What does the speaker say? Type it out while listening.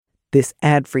This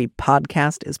ad-free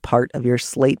podcast is part of your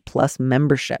Slate Plus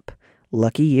membership.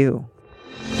 Lucky you.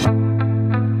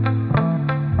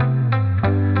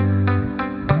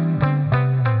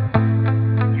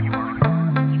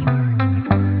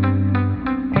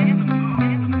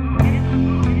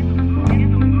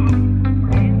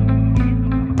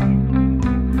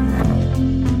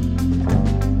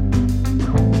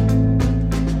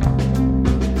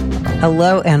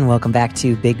 Hello and welcome back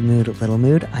to Big Mood, Little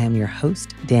Mood. I am your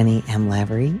host, Danny M.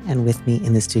 Lavery, and with me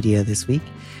in the studio this week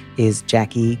is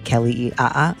Jackie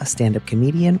Kelly-Aa, a stand-up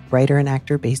comedian, writer, and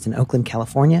actor based in Oakland,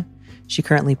 California. She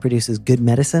currently produces Good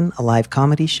Medicine, a live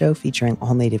comedy show featuring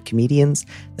all-native comedians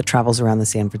that travels around the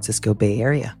San Francisco Bay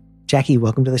Area. Jackie,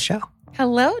 welcome to the show.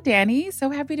 Hello, Danny. So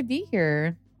happy to be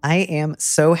here. I am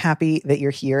so happy that you're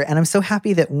here, and I'm so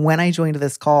happy that when I joined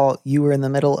this call, you were in the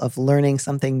middle of learning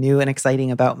something new and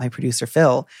exciting about my producer,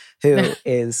 Phil, who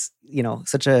is,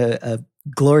 such a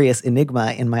glorious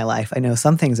enigma in my life. I know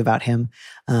some things about him,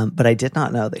 but I did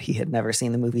not know that he had never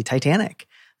seen the movie Titanic.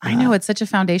 I know, it's such a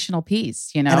foundational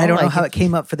piece, And I don't know how it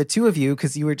came up for the two of you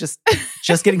because you were just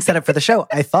getting set up for the show,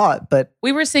 I thought. But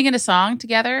we were singing a song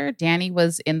together. Danny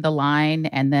was in the line.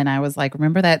 And then I was like,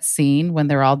 remember that scene when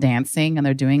they're all dancing and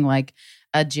they're doing like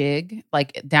a jig,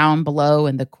 like down below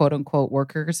in the quote unquote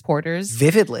workers' quarters?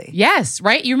 Vividly. Yes,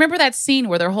 right? You remember that scene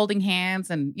where they're holding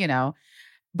hands and,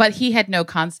 but he had no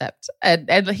concept.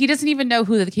 And he doesn't even know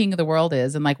who the king of the world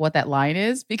is and like what that line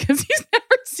is because he's never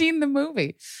seen the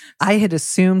movie. I had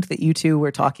assumed that you two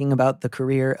were talking about the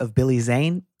career of Billy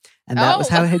Zane, and that was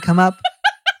how it had come up.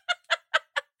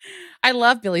 I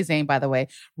love Billy Zane, by the way.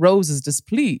 Rose is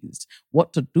displeased.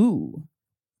 What to do?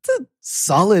 It's a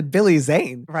solid Billy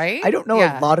Zane. Right? I don't know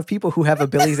a lot of people who have a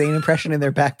Billy Zane impression in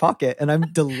their back pocket, and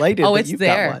I'm delighted that you've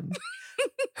got one.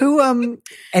 Who,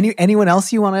 anyone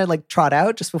else you want to like trot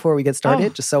out just before we get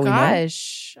started, just so we know?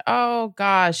 Oh,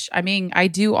 gosh. I mean, I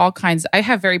do all kinds. I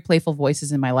have very playful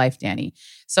voices in my life, Danny.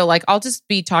 So like, I'll just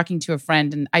be talking to a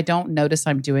friend and I don't notice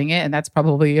I'm doing it. And that's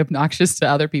probably obnoxious to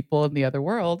other people in the other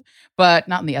world, but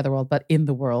not in the other world, but in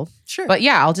the world. Sure. But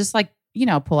yeah, I'll just like,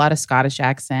 pull out a Scottish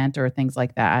accent or things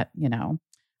like that,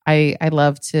 I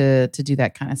love to do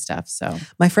that kind of stuff. So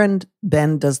my friend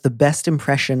Ben does the best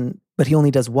impression, but he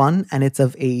only does one, and it's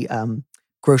of a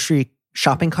grocery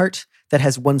shopping cart that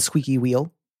has one squeaky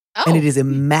wheel. Oh. And it is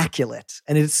immaculate.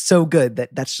 And it's so good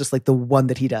that's just like the one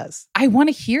that he does. I want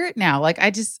to hear it now. Like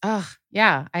I just,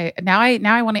 yeah. I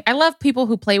want to, I love people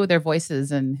who play with their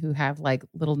voices and who have like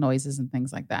little noises and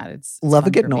things like that. It's love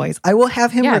a good noise. I will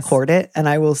have him record it and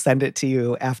I will send it to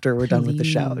you after we're done with the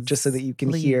show, just so that you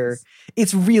can hear.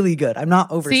 It's really good. I'm not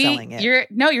overselling it. You're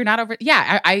not over.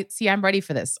 Yeah. I see. I'm ready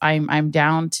for this. I'm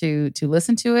down to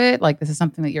listen to it. Like this is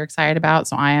something that you're excited about.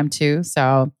 So I am too.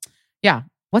 So yeah.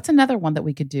 What's another one that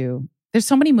we could do? There's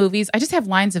so many movies. I just have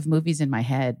lines of movies in my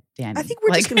head, Danny. I think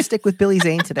we're just going to stick with Billy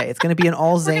Zane today. It's going to be an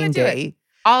all Zane day.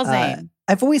 All Zane.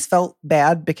 I've always felt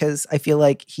bad because I feel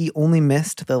like he only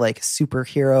missed the like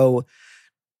superhero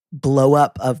blow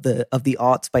up of the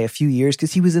aughts by a few years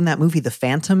because he was in that movie The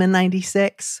Phantom in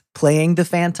 '96, playing the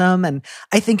Phantom, and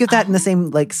I think of that in the same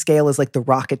like scale as like The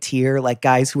Rocketeer, like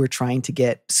guys who were trying to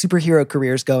get superhero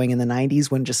careers going in the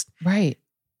 '90s when just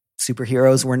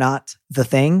superheroes were not the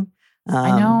thing.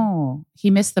 I know.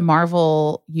 He missed the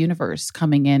Marvel universe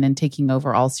coming in and taking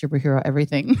over all superhero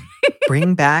everything.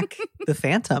 Bring back the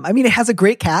Phantom. I mean, it has a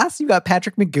great cast. You've got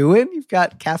Patrick McGoohan. You've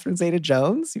got Catherine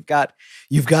Zeta-Jones. You've got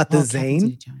the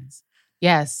Zane.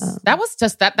 Yes. That was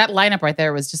just that lineup right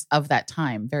there was just of that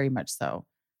time. Very much so.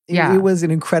 Yeah. It was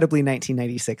an incredibly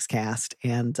 1996 cast.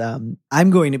 And I'm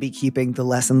going to be keeping the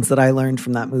lessons that I learned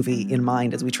from that movie in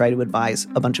mind as we try to advise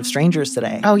a bunch of strangers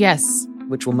today. Oh, yes.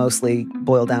 Which will mostly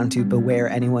boil down to beware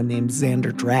anyone named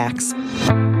Xander Drax.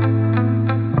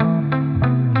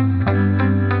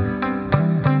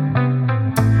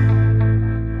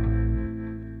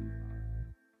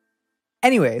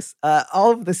 Anyways,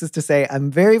 all of this is to say I'm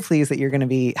very pleased that you're going to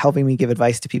be helping me give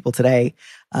advice to people today.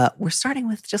 We're starting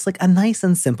with just like a nice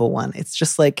and simple one. It's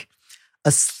just like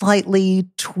a slightly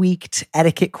tweaked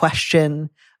etiquette question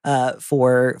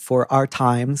for our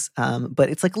times.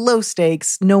 But it's like low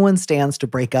stakes. No one stands to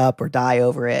break up or die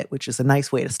over it, which is a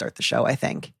nice way to start the show, I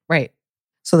think. Right.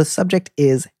 So the subject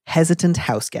is hesitant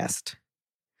house guest.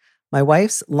 My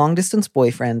wife's long-distance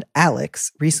boyfriend,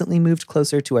 Alex, recently moved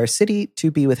closer to our city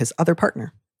to be with his other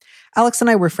partner. Alex and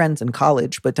I were friends in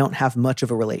college, but don't have much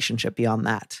of a relationship beyond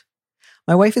that.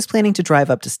 My wife is planning to drive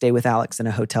up to stay with Alex in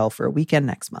a hotel for a weekend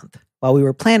next month. While we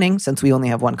were planning, since we only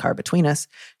have one car between us,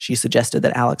 she suggested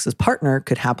that Alex's partner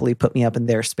could happily put me up in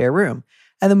their spare room,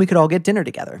 and then we could all get dinner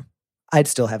together. I'd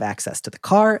still have access to the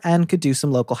car and could do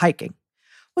some local hiking.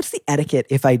 What's the etiquette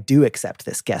if I do accept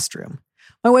this guest room?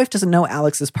 My wife doesn't know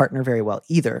Alex's partner very well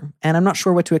either, and I'm not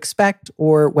sure what to expect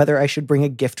or whether I should bring a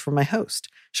gift for my host.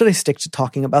 Should I stick to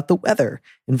talking about the weather?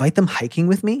 Invite them hiking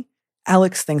with me?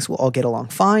 Alex thinks we'll all get along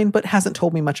fine, but hasn't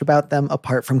told me much about them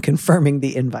apart from confirming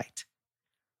the invite.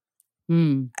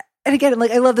 Hmm. And again, like,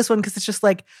 I love this one because it's just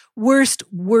like worst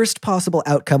possible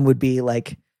outcome would be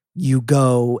like you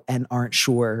go and aren't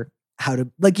sure how to,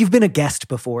 like, you've been a guest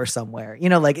before somewhere,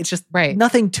 like it's just Right.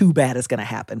 nothing too bad is going to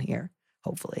happen here,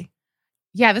 hopefully.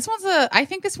 Yeah, I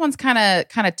think this one's kind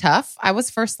of tough. I was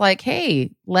first like,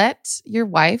 hey, let your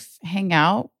wife hang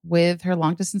out with her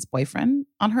long distance boyfriend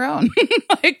on her own.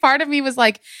 Like, part of me was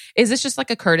like, is this just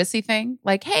like a courtesy thing?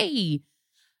 Like, hey,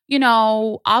 I'm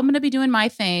going to be doing my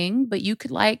thing, but you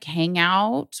could like hang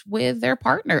out with their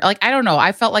partner. Like, I don't know.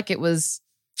 I felt like it was,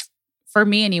 for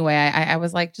me anyway, I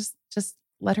was like, just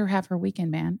let her have her weekend,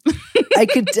 man. I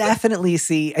could definitely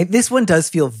see, this one does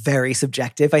feel very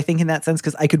subjective, I think, in that sense,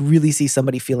 because I could really see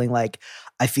somebody feeling like,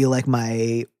 I feel like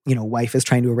my, wife is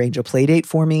trying to arrange a play date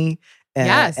for me.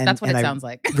 Yes, that's what it sounds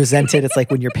like. Resent it. It's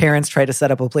like when your parents try to set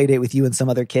up a play date with you and some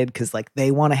other kid because like they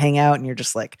want to hang out and you're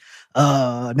just like,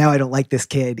 oh, now I don't like this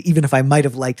kid, even if I might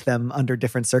have liked them under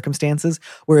different circumstances.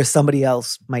 Whereas somebody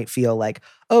else might feel like,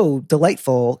 oh,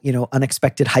 delightful,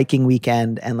 unexpected hiking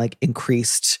weekend and like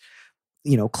increased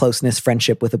closeness,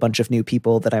 friendship with a bunch of new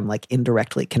people that I'm like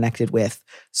indirectly connected with.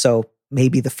 So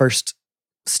maybe the first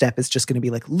step is just going to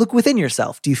be like, look within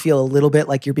yourself. Do you feel a little bit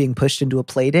like you're being pushed into a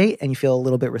play date and you feel a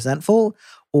little bit resentful?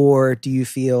 Or do you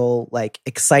feel like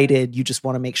excited? You just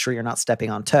want to make sure you're not stepping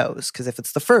on toes. Because if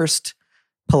it's the first,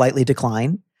 politely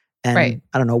decline and Right.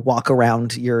 I don't know, walk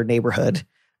around your neighborhood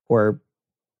or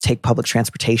take public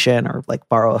transportation or like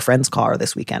borrow a friend's car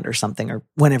this weekend or something, or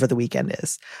whenever the weekend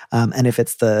is. And if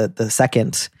it's the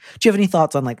second, do you have any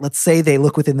thoughts on like, let's say they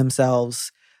look within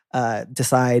themselves,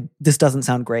 decide this doesn't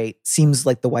sound great. Seems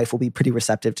like the wife will be pretty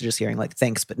receptive to just hearing like,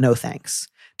 thanks, but no thanks.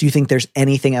 Do you think there's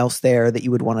anything else there that you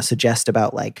would want to suggest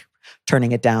about like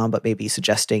turning it down, but maybe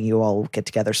suggesting you all get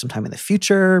together sometime in the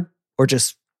future, or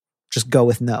just go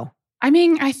with no? I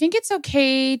mean, I think it's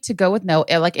okay to go with no.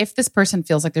 Like, if this person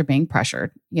feels like they're being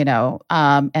pressured,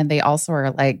 and they also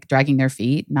are like dragging their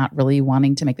feet, not really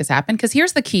wanting to make this happen. Because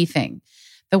here's the key thing.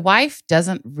 The wife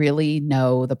doesn't really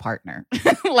know the partner,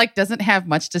 like doesn't have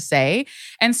much to say.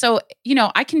 And so,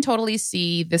 I can totally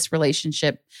see this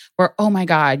relationship where, oh my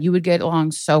God, you would get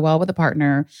along so well with a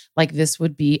partner. Like, this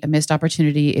would be a missed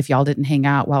opportunity if y'all didn't hang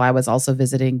out while I was also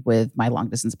visiting with my long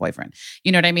distance boyfriend.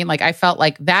 You know what I mean? Like, I felt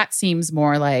like that seems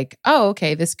more like, oh,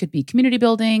 okay, this could be community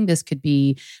building. This could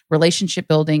be relationship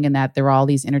building, and that there are all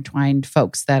these intertwined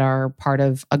folks that are part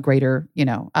of a greater,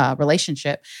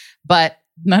 relationship. But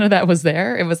none of that was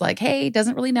there. It was like, hey,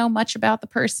 doesn't really know much about the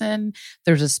person.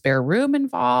 There's a spare room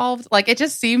involved. Like, it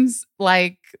just seems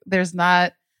like there's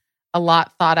not a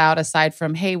lot thought out aside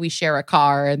from, hey, we share a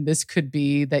car and this could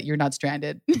be that you're not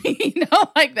stranded.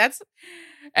 Like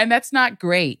that's not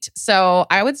great. So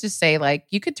I would just say, like,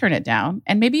 you could turn it down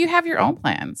and maybe you have your own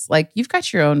plans. Like, you've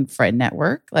got your own friend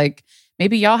network. Like,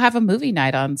 maybe y'all have a movie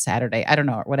night on Saturday. I don't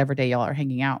know, or whatever day y'all are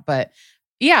hanging out. But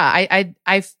yeah,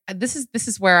 this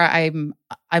is where I'm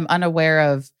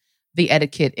unaware of the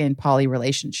etiquette in poly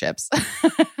relationships.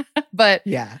 But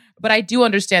I do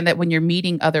understand that when you're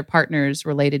meeting other partners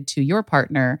related to your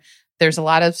partner, there's a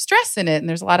lot of stress in it, and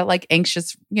there's a lot of like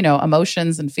anxious,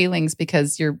 emotions and feelings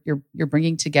because you're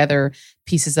bringing together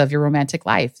pieces of your romantic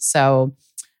life. So,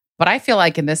 but I feel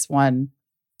like in this one,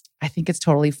 I think it's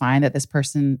totally fine that this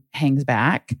person hangs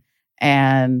back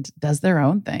and does their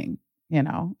own thing.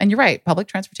 And you're right. Public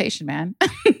transportation, man.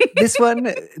 This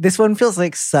one feels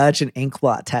like such an ink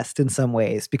blot test in some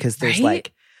ways because there's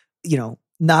Right? like,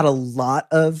 not a lot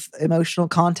of emotional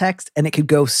context, and it could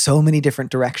go so many different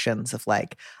directions of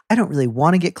like, I don't really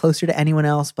want to get closer to anyone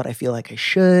else, but I feel like I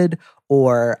should,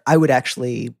 or I would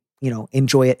actually,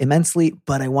 enjoy it immensely,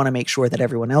 but I want to make sure that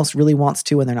everyone else really wants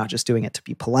to, and they're not just doing it to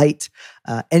be polite.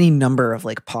 Any number of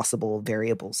like possible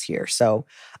variables here. So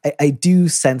I do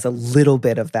sense a little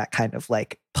bit of that kind of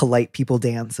like polite people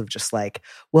dance of just like,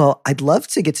 well, I'd love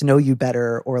to get to know you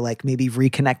better, or like maybe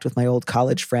reconnect with my old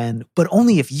college friend, but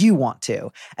only if you want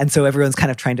to. And so everyone's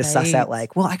kind of trying to suss out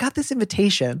like, well, I got this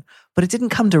invitation, but it didn't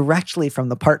come directly from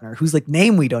the partner whose like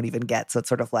name we don't even get. So it's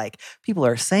sort of like people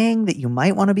are saying that you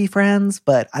might want to be friends,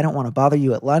 but I don't want to bother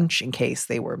you at lunch in case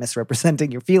they were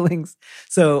misrepresenting your feelings.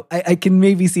 So I can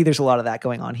maybe see there's a lot of that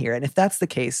going on here. And if that's the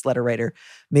case, letter writer,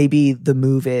 maybe the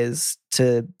move is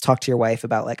to talk to your wife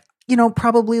about like,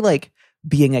 probably like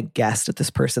being a guest at this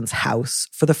person's house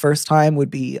for the first time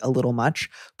would be a little much,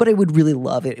 but I would really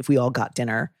love it if we all got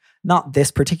dinner not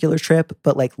this particular trip,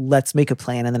 but like, let's make a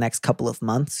plan in the next couple of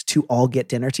months to all get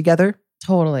dinner together.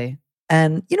 Totally.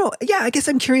 And, yeah, I guess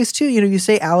I'm curious too. You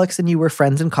say Alex and you were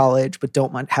friends in college, but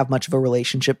don't have much of a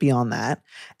relationship beyond that.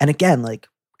 And again, like,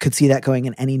 could see that going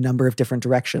in any number of different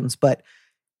directions. But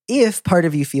if part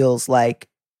of you feels like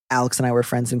Alex and I were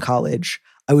friends in college,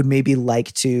 I would maybe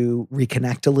like to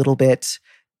reconnect a little bit.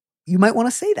 You might want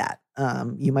to say that.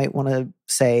 You might want to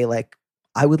say, like,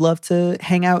 I would love to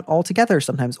hang out all together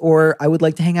sometimes, or I would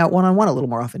like to hang out one-on-one a little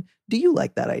more often. Do you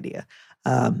like that idea?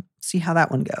 See how that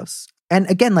one goes. And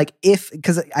again, like,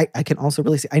 because I can also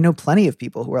really see, I know plenty of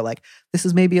people who are like, this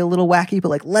is maybe a little wacky, but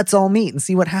like, let's all meet and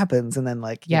see what happens. And then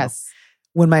like, yes.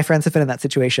 When my friends have been in that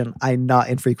situation, I not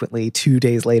infrequently 2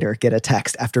 days later get a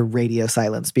text after radio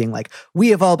silence being like, we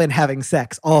have all been having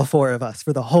sex, all 4 of us,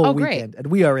 for the whole weekend, and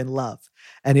we are in love.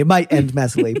 And it might end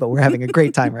messily, but we're having a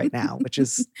great time right now, which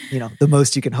is, the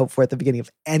most you can hope for at the beginning of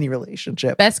any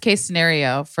relationship. Best case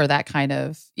scenario for that kind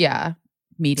of,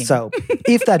 meeting. So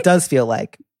if that does feel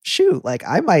like, shoot, like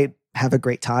I might have a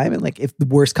great time. And like, if the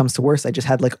worst comes to worst, I just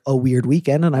had like a weird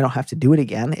weekend and I don't have to do it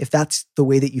again. If that's the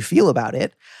way that you feel about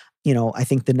it, I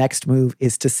think the next move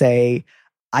is to say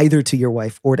either to your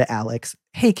wife or to Alex,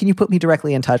 hey, can you put me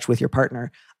directly in touch with your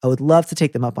partner? I would love to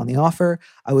take them up on the offer.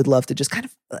 I would love to just kind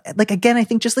of like, again, I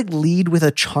think just like lead with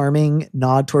a charming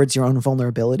nod towards your own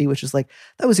vulnerability, which is like,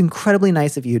 that was incredibly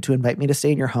nice of you to invite me to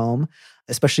stay in your home,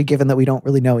 especially given that we don't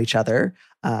really know each other.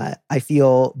 I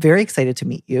feel very excited to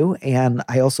meet you. And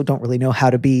I also don't really know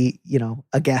how to be,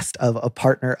 a guest of a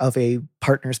partner of a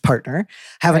partner's partner.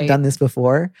 Haven't done this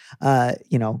before.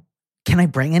 Can I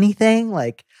bring anything?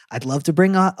 Like, I'd love to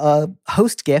bring a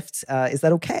host gift. Is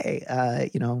that okay?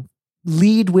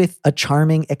 Lead with a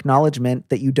charming acknowledgement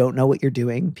that you don't know what you're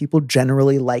doing. People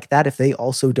generally like that if they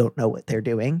also don't know what they're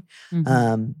doing.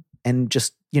 Mm-hmm. And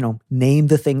just, name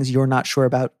the things you're not sure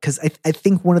about. Because I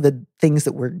think one of the things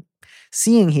that we're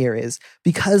seeing here is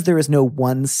because there is no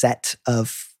one set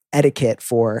of etiquette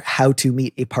for how to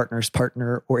meet a partner's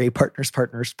partner or a partner's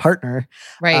partner's partner.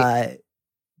 Right.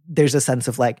 There's a sense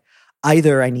of like,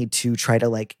 either I need to try to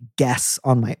like guess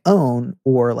on my own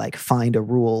or like find a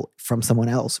rule from someone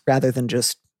else rather than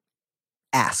just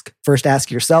ask. First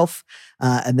ask yourself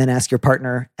and then ask your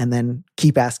partner and then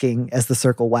keep asking as the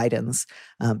circle widens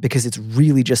because it's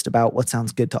really just about what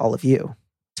sounds good to all of you.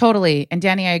 Totally. And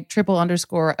Danny, I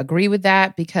 __ agree with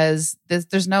that because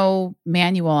there's no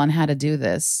manual on how to do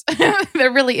this.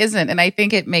 There really isn't. And I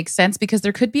think it makes sense because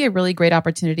there could be a really great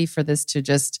opportunity for this to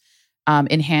just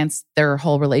enhance their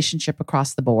whole relationship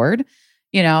across the board,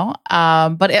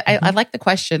 But I like the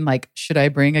question, like, should I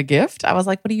bring a gift? I was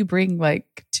like, what do you bring,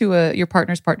 like, to your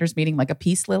partner's meeting, like a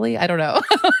peace lily? I don't know.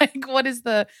 Like, what is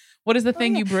the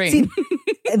thing you bring? See,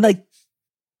 and like,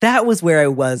 that was where I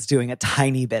was doing a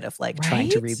tiny bit of like trying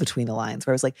to read between the lines,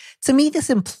 where I was like, to me,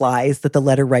 this implies that the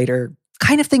letter writer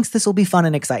kind of thinks this will be fun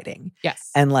and exciting. Yes.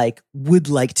 And like would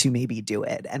like to maybe do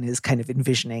it and is kind of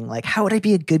envisioning like, how would I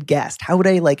be a good guest? How would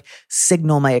I like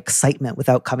signal my excitement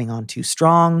without coming on too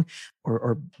strong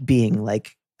or being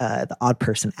like the odd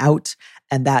person out?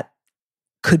 And that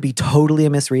could be totally a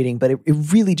misreading, but it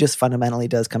really just fundamentally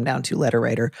does come down to letter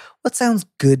writer. What sounds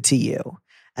good to you?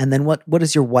 And then what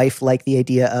does your wife like the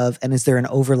idea of? And is there an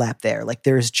overlap there? Like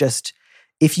there's just,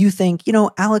 if you think,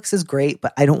 Alex is great,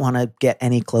 but I don't want to get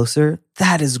any closer,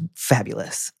 that is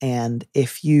fabulous. And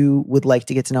if you would like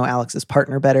to get to know Alex's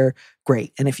partner better,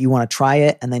 great. And if you want to try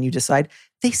it and then you decide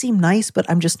they seem nice, but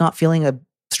I'm just not feeling a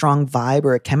strong vibe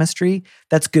or a chemistry,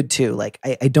 that's good too. Like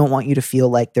I don't want you to feel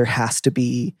like there has to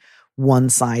be one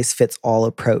size fits all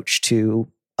approach to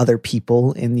other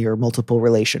people in your multiple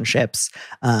relationships.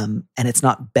 And it's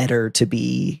not better to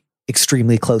be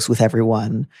extremely close with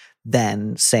everyone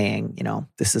than saying,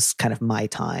 this is kind of my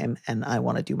time and I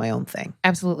want to do my own thing.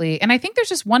 Absolutely. And I think there's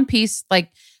just one piece, like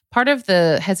part of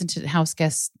the hesitant house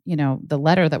guest, the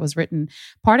letter that was written,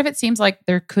 part of it seems like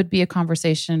there could be a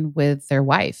conversation with their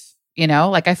wife,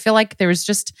 like I feel like there's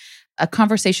just a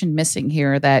conversation missing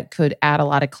here that could add a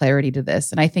lot of clarity to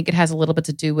this. And I think it has a little bit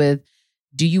to do with,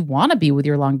 do you want to be with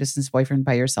your long distance boyfriend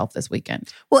by yourself this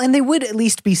weekend? Well, and they would at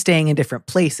least be staying in different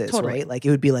places, totally. Right? Like it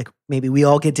would be like, maybe we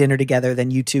all get dinner together,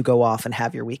 then you two go off and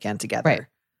have your weekend together. Right.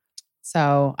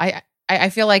 So I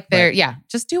feel like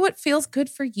just do what feels good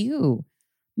for you.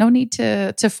 No need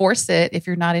to force it if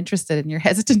you're not interested and you're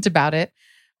hesitant about it,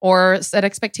 or set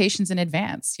expectations in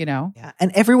advance, Yeah.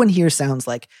 And everyone here sounds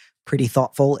like pretty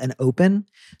thoughtful and open.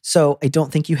 So I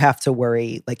don't think you have to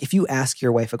worry. Like if you ask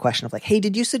your wife a question of like, hey,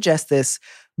 did you suggest this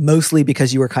mostly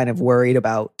because you were kind of worried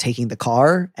about taking the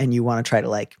car and you want to try to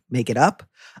like make it up?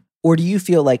 Or do you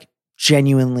feel like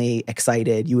genuinely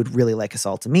excited? You would really like us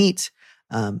all to meet.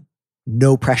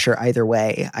 no pressure either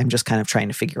way. I'm just kind of trying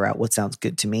to figure out what sounds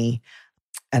good to me.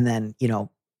 And then,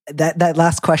 that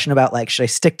last question about like, should I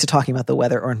stick to talking about the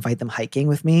weather or invite them hiking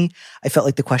with me? I felt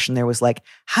like the question there was like,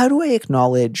 how do I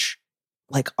acknowledge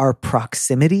like our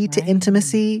proximity to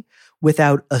intimacy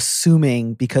without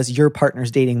assuming because your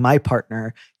partner's dating my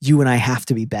partner, you and I have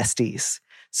to be besties?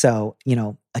 So,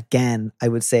 again, I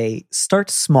would say start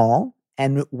small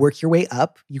and work your way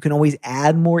up. You can always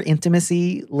add more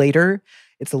intimacy later.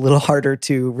 It's a little harder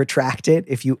to retract it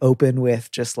if you open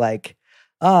with just like,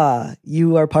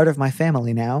 you are part of my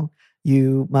family now.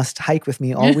 You must hike with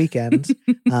me all weekend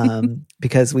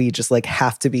because we just like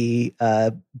have to be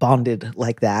bonded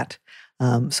like that.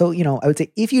 So, I would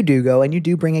say if you do go and you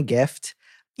do bring a gift,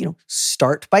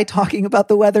 start by talking about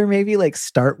the weather, maybe like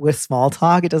start with small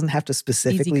talk. It doesn't have to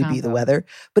specifically be the weather.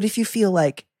 But if you feel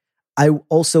like I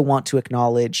also want to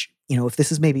acknowledge, if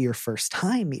this is maybe your first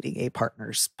time meeting a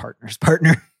partner's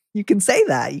partner, you can say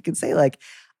that. You can say like,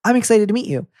 I'm excited to meet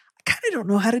you. I kind of don't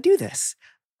know how to do this.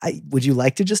 Would you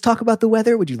like to just talk about the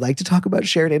weather? Would you like to talk about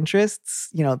shared interests?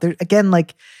 There again,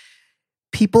 like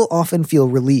people often feel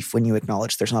relief when you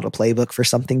acknowledge there's not a playbook for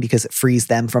something because it frees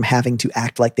them from having to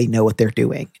act like they know what they're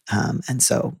doing. And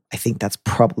so I think that's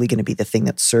probably going to be the thing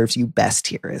that serves you best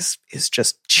here is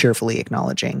just cheerfully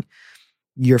acknowledging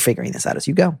you're figuring this out as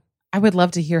you go. I would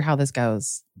love to hear how this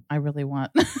goes. I really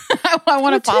want, I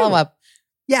want to follow up.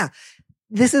 Yeah.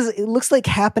 It looks like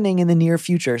happening in the near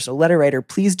future. So letter writer,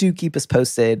 please do keep us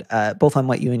posted, both on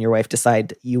what you and your wife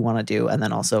decide you want to do, and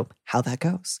then also how that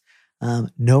goes.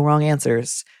 No wrong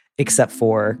answers, except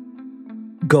for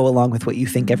go along with what you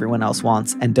think everyone else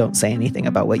wants and don't say anything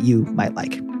about what you might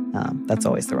like. That's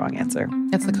always the wrong answer.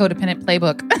 That's the codependent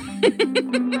playbook.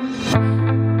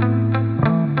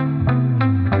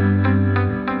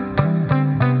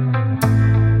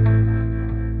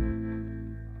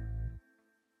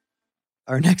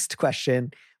 Our next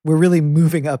question, we're really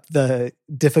moving up the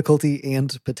difficulty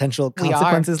and potential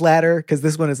consequences ladder because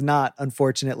this one is not,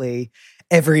 unfortunately,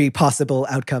 every possible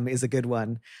outcome is a good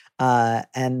one.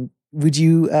 And would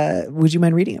you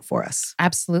mind reading it for us?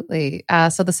 Absolutely.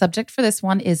 So the subject for this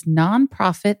one is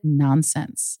nonprofit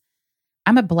nonsense.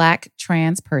 I'm a Black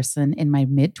trans person in my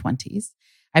mid-20s.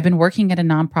 I've been working at a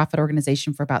nonprofit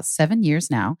organization for about 7 years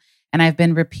now, and I've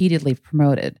been repeatedly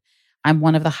promoted. I'm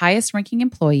one of the highest ranking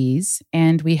employees,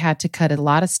 and we had to cut a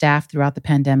lot of staff throughout the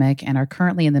pandemic and are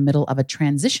currently in the middle of a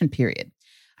transition period.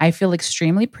 I feel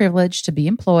extremely privileged to be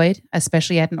employed,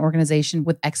 especially at an organization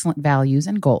with excellent values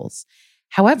and goals.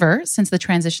 However, since the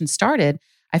transition started,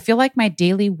 I feel like my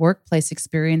daily workplace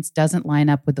experience doesn't line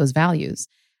up with those values.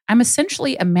 I'm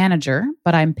essentially a manager,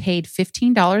 but I'm paid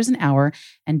 $15 an hour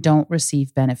and don't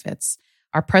receive benefits.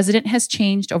 Our president has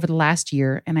changed over the last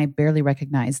year, and I barely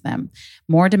recognize them.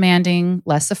 More demanding,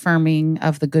 less affirming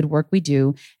of the good work we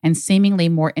do, and seemingly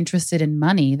more interested in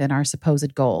money than our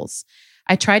supposed goals.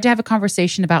 I tried to have a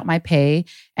conversation about my pay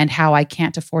and how I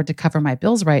can't afford to cover my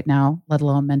bills right now, let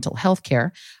alone mental health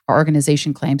care. Our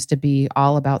organization claims to be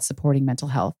all about supporting mental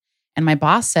health. And my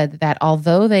boss said that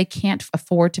although they can't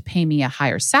afford to pay me a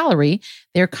higher salary,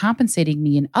 they're compensating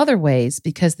me in other ways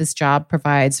because this job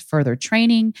provides further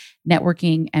training,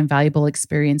 networking, and valuable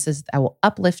experiences that will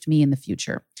uplift me in the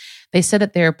future. They said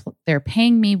that they're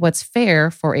paying me what's fair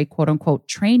for a quote unquote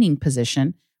training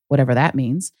position, whatever that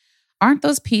means. Aren't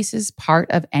those pieces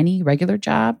part of any regular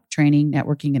job, training,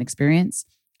 networking, and experience?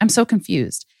 I'm so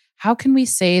confused. How can we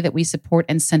say that we support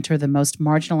and center the most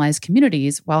marginalized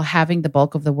communities while having the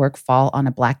bulk of the work fall on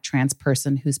a Black trans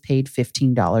person who's paid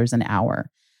 $15 an hour?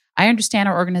 I understand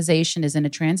our organization is in a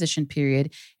transition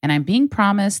period, and I'm being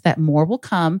promised that more will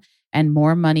come and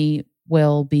more money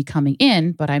will be coming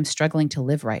in, but I'm struggling to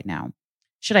live right now.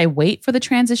 Should I wait for the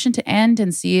transition to end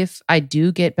and see if I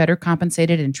do get better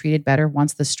compensated and treated better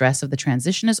once the stress of the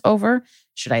transition is over?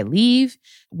 Should I leave?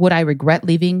 Would I regret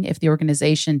leaving if the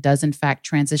organization does in fact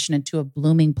transition into a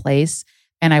blooming place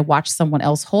and I watch someone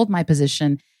else hold my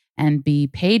position and be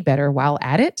paid better while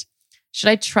at it? Should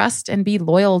I trust and be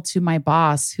loyal to my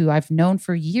boss who I've known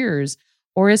for years,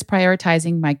 or is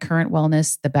prioritizing my current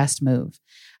wellness the best move?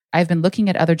 I've been looking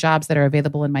at other jobs that are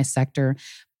available in my sector,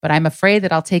 but I'm afraid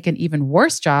that I'll take an even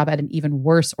worse job at an even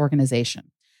worse organization.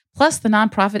 Plus, the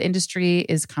nonprofit industry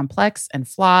is complex and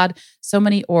flawed. So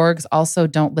many orgs also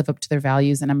don't live up to their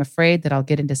values, and I'm afraid that I'll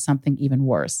get into something even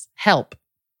worse. Help.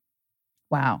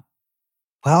 Wow.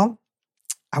 Well,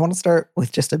 I want to start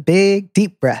with just a big,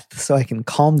 deep breath so I can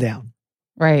calm down.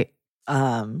 Right.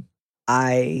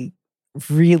 I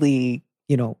really,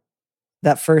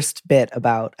 that first bit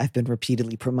about I've been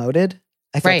repeatedly promoted,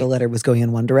 I thought the letter was going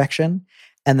in one direction.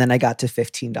 And then I got to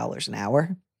 $15 an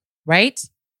hour. Right?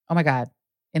 Oh my God.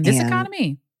 in this And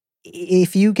economy.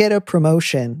 if you get a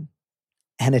promotion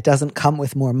and it doesn't come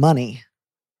with more money,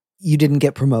 you didn't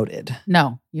get promoted.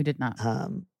 No, you did not.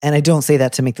 And I don't say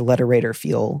that to make the letter writer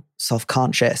feel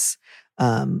self-conscious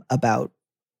about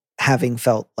having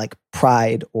felt like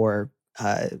pride or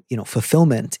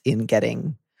fulfillment in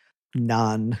getting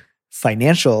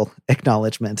non-financial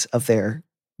acknowledgement of their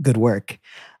good work.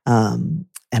 And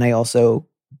I also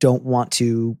don't want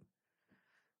to.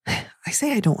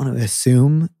 I don't want to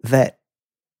assume that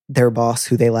their boss,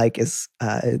 who they like, is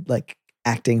like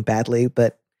acting badly,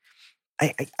 but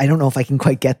I don't know if I can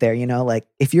quite get there. Like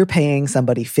if you're paying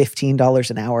somebody $15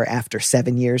 an hour after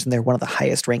 7 years and they're one of the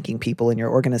highest ranking people in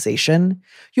your organization,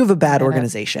 you have a bad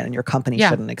organization and your company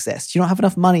shouldn't exist. You don't have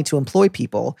enough money to employ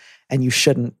people and you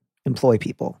shouldn't employ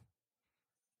people.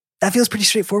 That feels pretty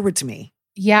straightforward to me.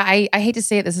 Yeah, I hate to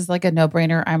say it. This is like a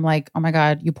no-brainer. I'm like, oh my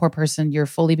God, you poor person. You're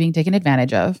fully being taken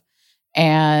advantage of.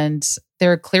 And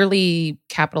they're clearly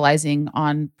capitalizing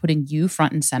on putting you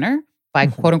front and center by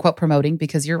quote unquote promoting,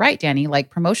 because you're right, Danny, like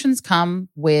promotions come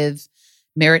with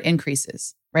merit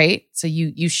increases, right? So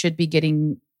you should be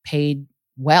getting paid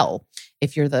well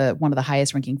if you're one of the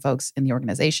highest ranking folks in the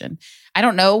organization. I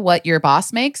don't know what your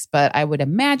boss makes, but I would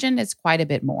imagine it's quite a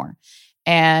bit more.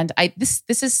 And this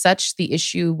is such the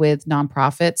issue with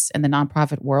nonprofits and the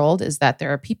nonprofit world, is that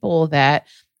there are people that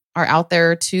are out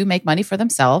there to make money for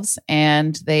themselves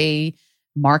and they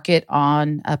market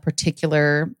on a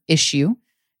particular issue.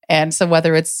 And so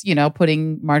whether it's,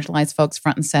 putting marginalized folks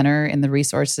front and center in the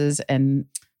resources and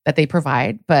that they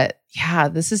provide, but yeah,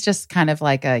 this is just kind of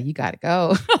like you got to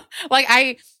go. Like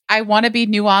I want to be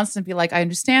nuanced and be like, I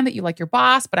understand that you like your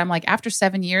boss, but I'm like, after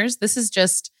 7 years, this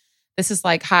is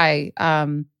like, hi,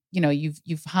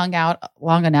 you've hung out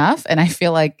long enough. And I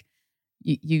feel like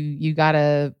you got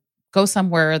to go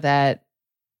somewhere that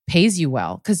pays you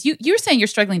well. Cause you're saying you're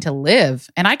struggling to live.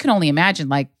 And I can only imagine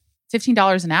like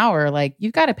 $15 an hour, like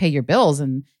you've got to pay your bills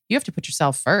and you have to put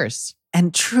yourself first.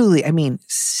 And truly,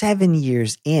 7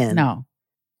 years in,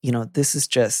 this is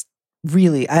just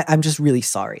really, I'm just really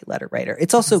sorry, letter writer.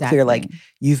 It's also clear, like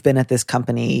you've been at this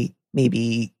company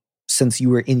maybe since you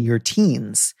were in your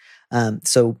teens.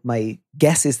 So my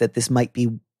guess is that this might be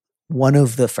one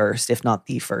of the first, if not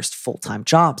the first, full-time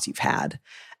jobs you've had.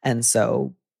 And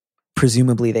so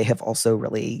presumably they have also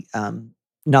really,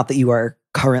 not that you are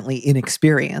currently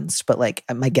inexperienced, but like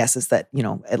my guess is that,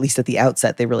 at least at the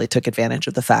outset, they really took advantage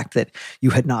of the fact that you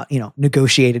had not,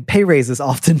 negotiated pay raises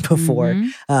often before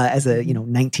as a,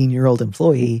 19-year-old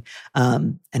employee,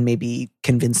 and maybe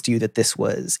convinced you that this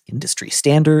was industry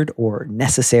standard or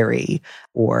necessary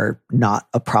or not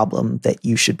a problem that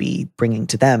you should be bringing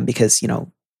to them because,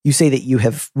 you say that you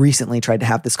have recently tried to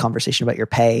have this conversation about your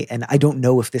pay, and I don't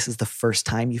know if this is the first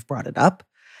time you've brought it up.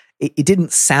 It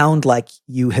didn't sound like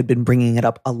you had been bringing it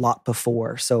up a lot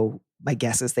before. So my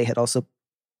guess is they had also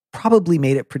probably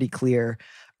made it pretty clear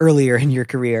earlier in your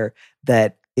career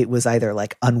that it was either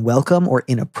like unwelcome or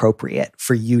inappropriate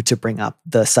for you to bring up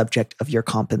the subject of your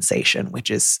compensation,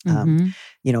 which is,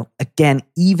 again,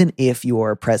 even if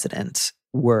your president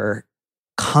were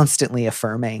constantly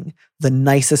affirming the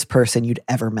nicest person you'd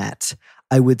ever met,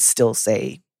 I would still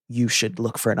say you should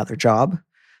look for another job.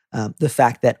 The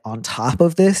fact that on top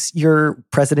of this, your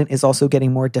president is also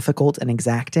getting more difficult and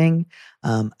exacting,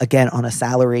 again, on a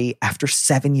salary after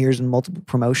 7 years and multiple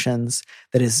promotions,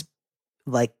 that is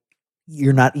like,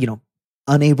 you're not,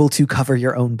 unable to cover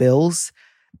your own bills,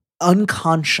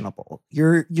 unconscionable.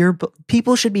 Your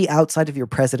people should be outside of your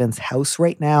president's house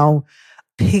right now,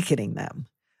 picketing them.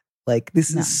 Like,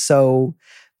 this is so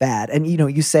bad. And,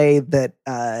 you say that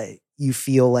you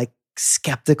feel like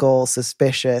skeptical,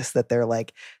 suspicious, that they're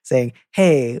like saying,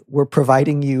 hey, we're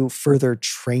providing you further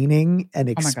training and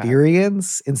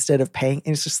experience instead of paying.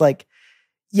 And it's just like,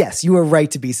 yes, you are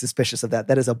right to be suspicious of that.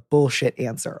 That is a bullshit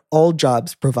answer. All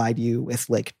jobs provide you with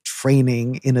like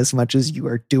training in as much as you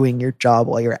are doing your job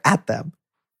while you're at them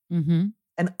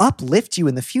and uplift you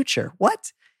in the future.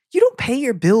 What? You don't pay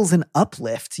your bills in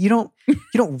Uplift. You don't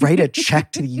write a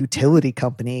check to the utility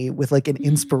company with like an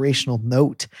inspirational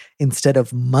note instead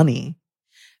of money.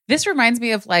 This reminds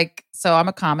me of so I'm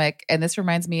a comic, and this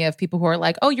reminds me of people who are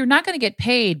like, oh, you're not going to get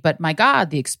paid, but my God,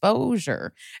 the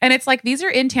exposure. And it's like, these are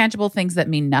intangible things that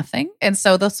mean nothing. And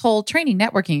so this whole training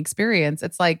networking experience,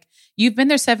 it's like, you've been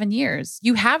there 7 years.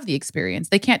 You have the experience.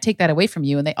 They can't take that away from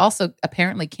you. And they also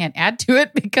apparently can't add to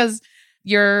it because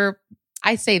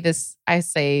I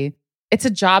say it's a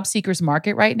job seeker's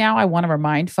market right now. I want to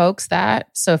remind folks that.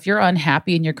 So if you're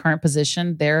unhappy in your current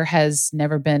position, there has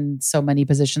never been so many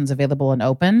positions available and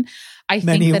open.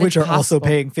 Many of which are also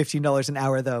paying $15 an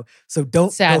hour though. So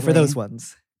don't go for those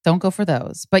ones. Don't go for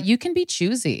those. But you can be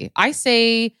choosy. I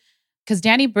say, because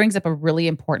Danny brings up a really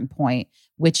important point,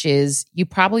 which is you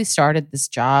probably started this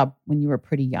job when you were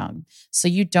pretty young. So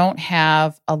you don't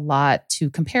have a lot to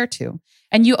compare to.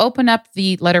 And you open up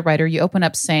the letter writer, you open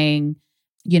up saying,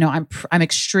 I'm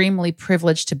extremely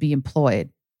privileged to be employed.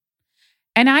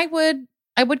 And I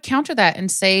would counter that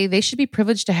and say they should be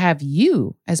privileged to have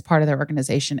you as part of their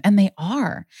organization. And they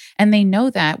are. And they know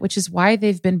that, which is why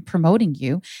they've been promoting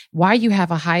you, why you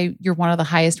have you're one of the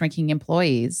highest ranking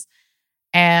employees.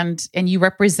 And you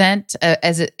represent,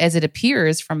 as it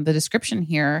appears from the description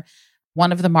here,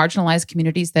 one of the marginalized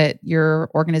communities that your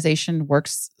organization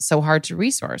works so hard to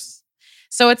resource.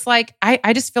 So it's like,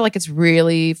 I just feel like it's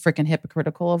really freaking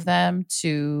hypocritical of them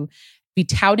to be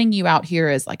touting you out here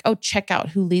as like, oh, check out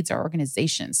who leads our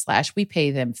organization / we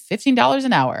pay them $15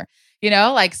 an hour,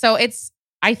 so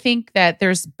I think that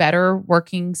there's better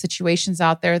working situations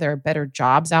out there. There are better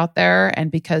jobs out there. And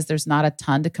because there's not a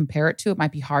ton to compare it to, it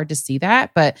might be hard to see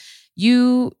that. But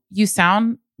you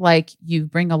sound like you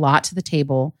bring a lot to the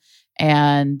table,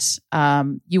 and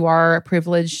you are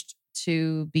privileged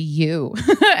to be you.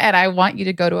 And I want you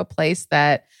to go to a place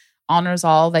that honors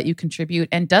all that you contribute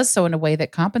and does so in a way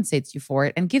that compensates you for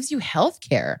it and gives you health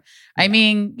care. Yeah. I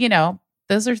mean,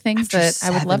 those are things that I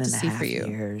would love to see for you.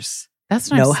 Years. That's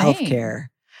what I'm saying. No healthcare.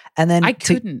 And then I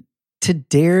couldn't. To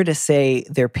dare to say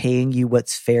they're paying you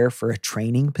what's fair for a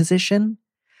training position.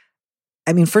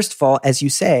 I mean, first of all, as you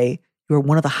say, you are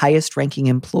one of the highest ranking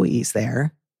employees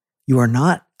there. You are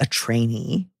not a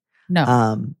trainee.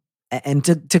 No. And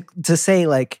to say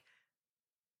like,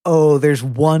 oh, there's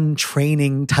one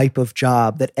training type of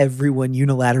job that everyone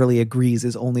unilaterally agrees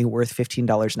is only worth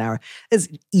 $15 an hour is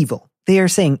evil. They are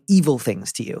saying evil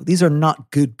things to you. These are not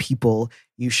good people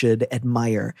you should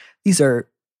admire. These are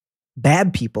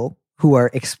bad people who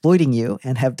are exploiting you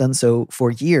and have done so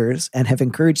for years and have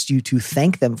encouraged you to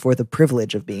thank them for the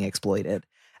privilege of being exploited.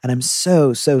 And I'm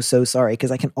so, so, so sorry,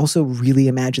 because I can also really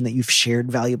imagine that you've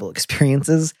shared valuable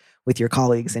experiences with your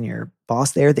colleagues and your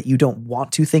boss there, that you don't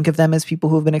want to think of them as people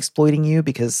who have been exploiting you,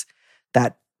 because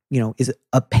that, is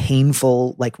a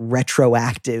painful, like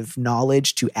retroactive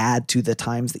knowledge to add to the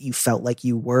times that you felt like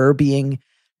you were being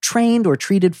trained or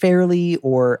treated fairly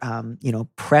or,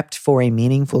 prepped for a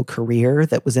meaningful career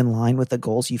that was in line with the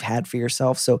goals you've had for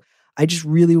yourself. So I just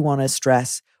really want to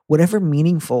stress whatever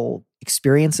meaningful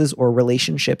experiences or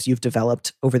relationships you've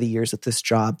developed over the years at this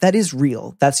job, that is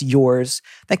real. That's yours.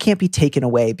 That can't be taken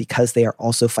away because they are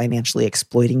also financially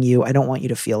exploiting you. I don't want you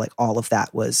to feel like all of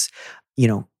that was,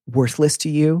 worthless to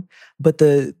you. But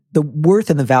the worth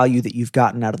and the value that you've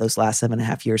gotten out of those last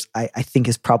 7.5 years, I think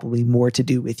is probably more to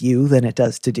do with you than it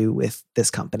does to do with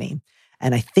this company.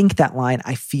 And I think that line,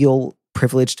 I feel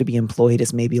privileged to be employed,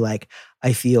 is maybe like,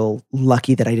 I feel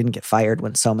lucky that I didn't get fired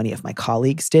when so many of my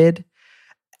colleagues did.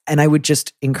 And I would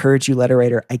just encourage you, letter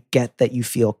writer, I get that you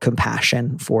feel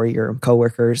compassion for your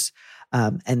coworkers,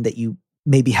 and that you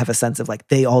maybe have a sense of like,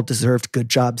 they all deserved good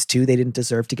jobs too. They didn't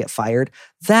deserve to get fired.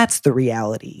 That's the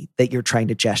reality that you're trying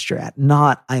to gesture at,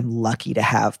 not I'm lucky to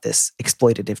have this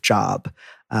exploitative job.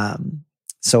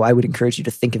 So I would encourage you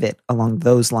to think of it along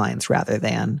those lines rather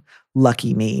than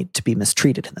lucky me to be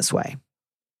mistreated in this way.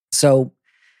 So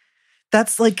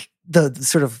that's like the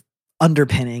sort of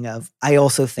underpinning of, I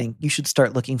also think you should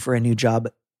start looking for a new job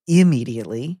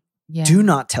immediately. Yeah. Do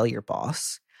not tell your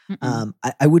boss.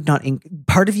 I would not,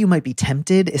 part of you might be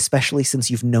tempted, especially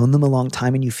since you've known them a long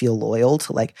time and you feel loyal,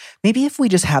 to like, maybe if we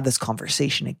just have this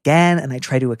conversation again and I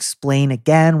try to explain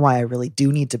again why I really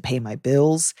do need to pay my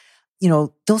bills,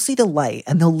 they'll see the light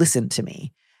and they'll listen to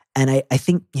me. And I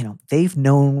think, they've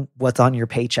known what's on your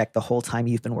paycheck the whole time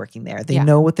you've been working there. They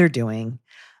know what they're doing.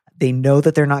 They know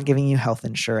that they're not giving you health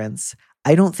insurance.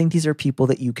 I don't think these are people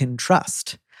that you can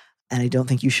trust. And I don't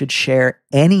think you should share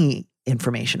any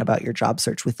information about your job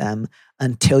search with them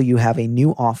until you have a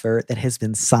new offer that has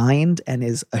been signed and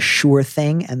is a sure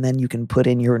thing. And then you can put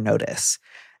in your notice.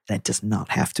 And it does not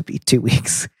have to be 2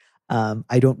 weeks.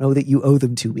 I don't know that you owe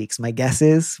them 2 weeks. My guess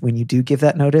is when you do give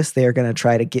that notice, they're going to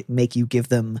try to make you give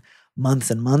them months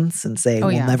and months and say,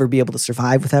 we'll never be able to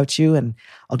survive without you. And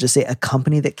I'll just say, a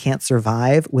company that can't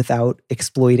survive without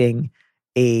exploiting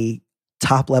a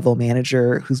top-level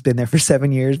manager who's been there for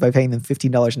 7 years by paying them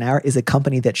 $15 an hour is a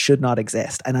company that should not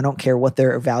exist. And I don't care what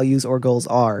their values or goals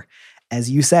are. As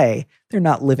you say, they're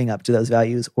not living up to those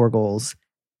values or goals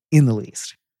in the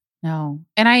least. No.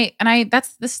 And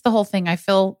this is the whole thing. I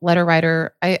feel, letter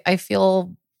writer, I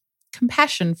feel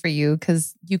compassion for you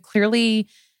because you clearly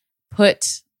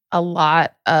put a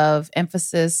lot of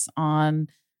emphasis on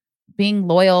being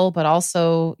loyal, but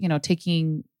also,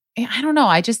 taking I don't know.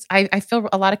 I feel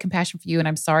a lot of compassion for you, and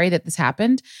I'm sorry that this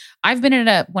happened. I've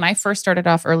been when I first started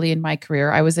off early in my career,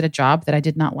 I was at a job that I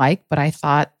did not like, but I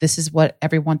thought this is what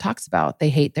everyone talks about. They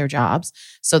hate their jobs.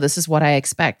 So this is what I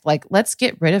expect. Like, let's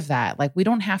get rid of that. Like, we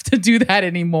don't have to do that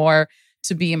anymore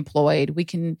to be employed. We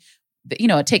can,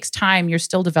 it takes time. You're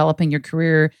still developing your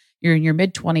career. You're in your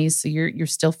mid-20s, so you're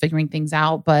still figuring things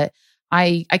out. But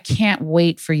I can't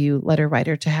wait for you, letter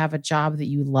writer, to have a job that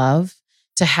you love,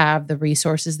 to have the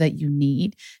resources that you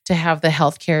need, to have the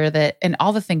healthcare and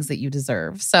all the things that you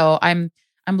deserve. So I'm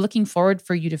looking forward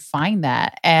for you to find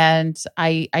that. And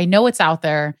I know it's out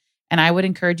there. And I would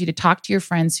encourage you to talk to your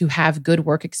friends who have good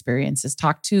work experiences.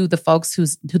 Talk to the folks who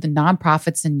the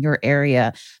nonprofits in your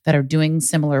area that are doing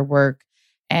similar work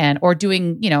or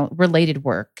doing, related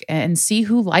work, and see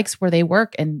who likes where they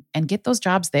work and get those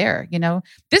jobs there.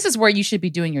 This is where you should be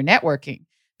doing your networking.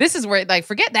 This is where, like,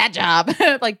 forget that job.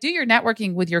 Like, do your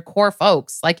networking with your core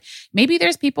folks. Like, maybe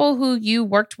there's people who you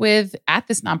worked with at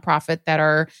this nonprofit that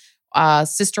are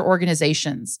sister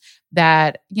organizations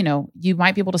that, you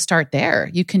might be able to start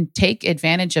there. You can take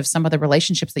advantage of some of the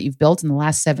relationships that you've built in the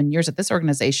last 7 years at this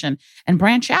organization and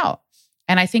branch out.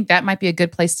 And I think that might be a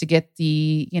good place to get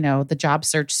the job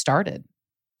search started.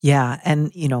 Yeah.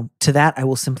 And, to that, I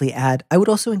will simply add, I would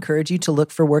also encourage you to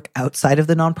look for work outside of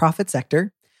the nonprofit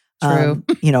sector. True.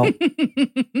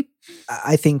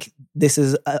 I think this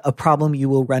is a problem you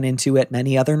will run into at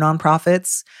many other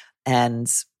nonprofits.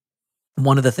 And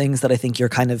one of the things that I think you're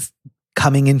kind of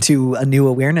coming into a new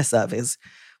awareness of is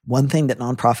one thing that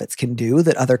nonprofits can do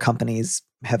that other companies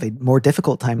have a more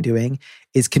difficult time doing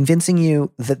is convincing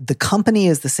you that the company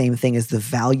is the same thing as the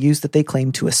values that they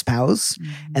claim to espouse.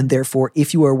 Mm-hmm. And therefore,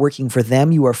 if you are working for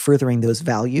them, you are furthering those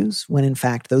values, when in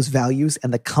fact, those values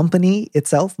and the company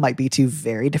itself might be two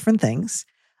very different things.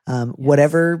 Yes.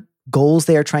 Whatever goals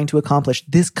they are trying to accomplish,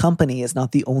 this company is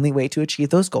not the only way to achieve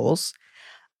those goals.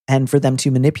 And for them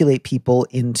to manipulate people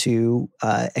into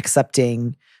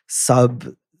accepting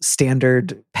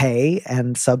substandard pay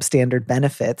and substandard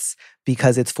benefits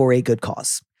because it's for a good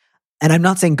cause. And I'm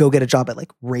not saying go get a job at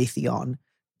like Raytheon.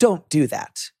 Don't do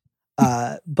that.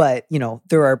 But,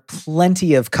 there are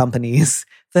plenty of companies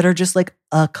that are just like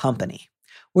a company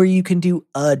where you can do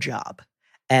a job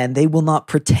and they will not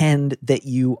pretend that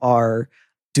you are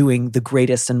doing the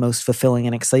greatest and most fulfilling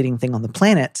and exciting thing on the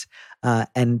planet.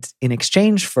 And in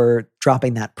exchange for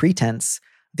dropping that pretense,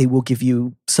 they will give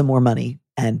you some more money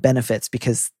and benefits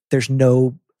because they're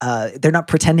not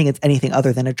pretending it's anything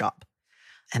other than a job.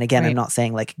 And again, right. I'm not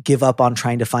saying like give up on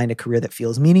trying to find a career that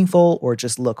feels meaningful or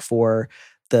just look for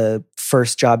the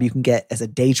first job you can get as a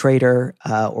day trader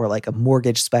or like a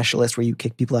mortgage specialist where you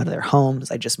kick people out of their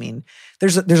homes. I just mean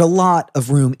there's a lot of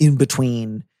room in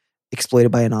between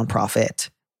exploited by a nonprofit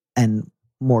and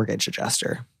mortgage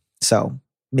adjuster. So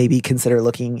maybe consider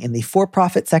looking in the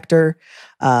for-profit sector.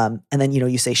 And then,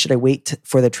 you say, should I wait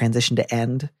for the transition to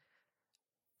end?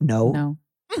 No.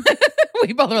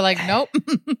 We both were like, nope.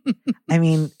 I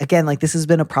mean, again, like this has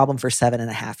been a problem for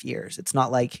 7.5 years. It's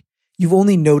not like you've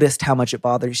only noticed how much it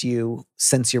bothers you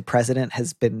since your president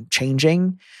has been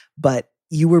changing, but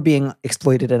you were being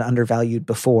exploited and undervalued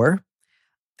before.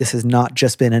 This has not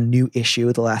just been a new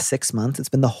issue the last 6 months. It's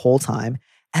been the whole time.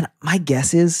 And my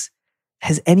guess is,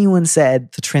 has anyone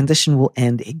said the transition will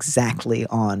end exactly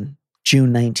on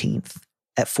June 19th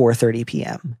at 4:30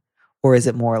 p.m.? Or is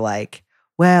it more like,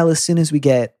 well, as soon as we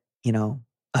get,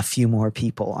 a few more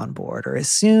people on board, or as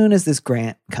soon as this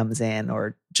grant comes in,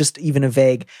 or just even a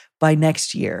vague by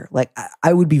next year? Like,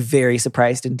 I would be very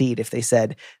surprised indeed if they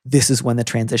said this is when the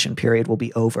transition period will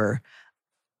be over.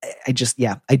 I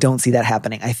don't see that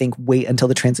happening. I think wait until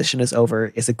the transition is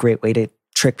over is a great way to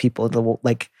trick people into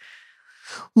like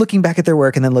looking back at their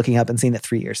work and then looking up and seeing that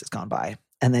 3 years has gone by.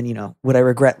 And then, would I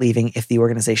regret leaving if the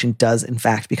organization does in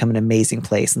fact become an amazing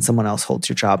place and someone else holds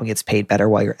your job and gets paid better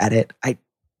while you're at it?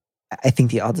 I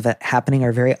think the odds of that happening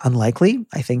are very unlikely.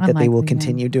 I think that they will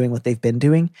continue doing what they've been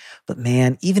doing. But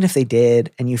man, even if they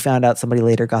did and you found out somebody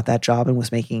later got that job and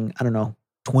was making, I don't know,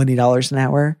 $20 an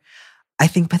hour, I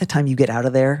think by the time you get out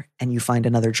of there and you find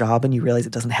another job and you realize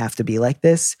it doesn't have to be like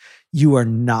this, you are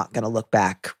not going to look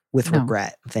back with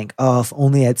regret and think, oh, if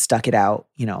only I'd stuck it out,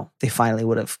 they finally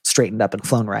would have straightened up and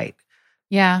flown right.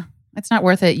 Yeah, it's not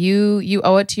worth it. You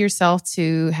owe it to yourself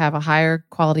to have a higher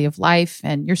quality of life,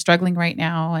 and you're struggling right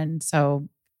now. And so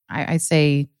I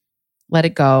say, let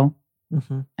it go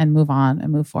and move on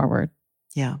and move forward.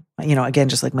 Yeah. Again,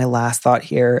 just like my last thought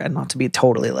here, and not to be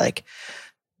totally like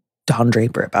Don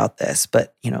Draper about this,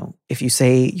 but if you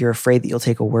say you're afraid that you'll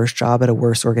take a worse job at a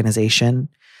worse organization,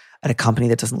 at a company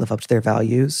that doesn't live up to their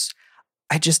values,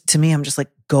 I'm just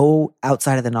like, go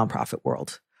outside of the nonprofit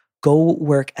world. go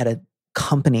work at a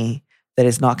company that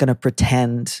is not going to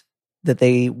pretend that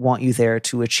they want you there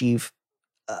to achieve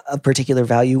a particular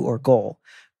value or goal.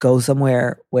 Go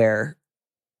somewhere where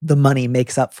the money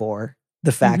makes up for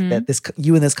the fact that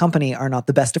you and this company are not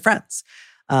the best of friends.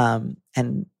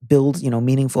 And build,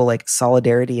 meaningful like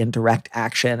solidarity and direct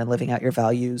action and living out your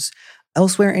values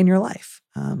elsewhere in your life.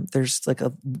 There's like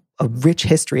a rich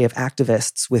history of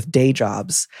activists with day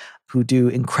jobs who do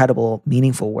incredible,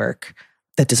 meaningful work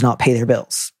that does not pay their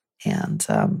bills. And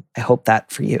I hope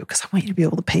that for you, because I want you to be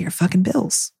able to pay your fucking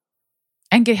bills.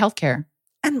 And get healthcare.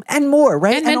 And more,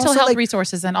 right? And mental also, health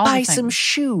resources and all buy the things. some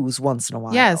shoes once in a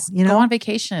while. Yes. Go on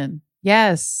vacation.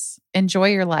 Yes. Enjoy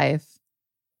your life.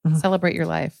 Celebrate your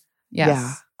life. Yes.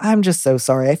 Yeah. I'm just so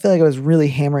sorry. I feel like I was really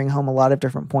hammering home a lot of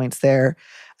different points there.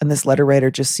 And this letter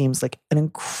writer just seems like an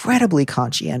incredibly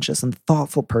conscientious and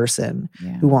thoughtful person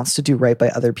who wants to do right by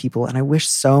other people. And I wish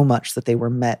so much that they were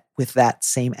met with that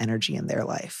same energy in their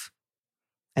life.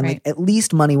 And like, at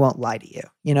least money won't lie to you,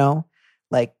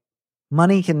 Like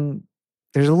money can,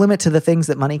 there's a limit to the things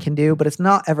that money can do, but it's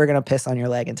not ever going to piss on your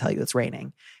leg and tell you it's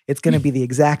raining. It's going to be the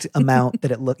exact amount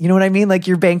that it looks, you know what I mean? Like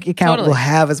your bank account will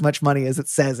have as much money as it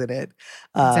says in it.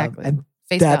 Exactly. And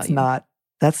Face that's value.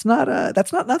 that's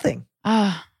not nothing.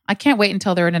 I can't wait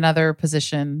until they're in another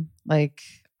position. Like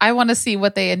I want to see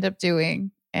what they end up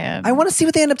doing. And I want to see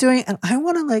what they end up doing. And I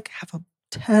want to like have a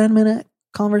 10-minute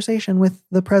conversation with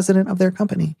the president of their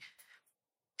company.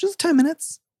 Just 10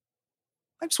 minutes.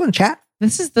 I just want to chat.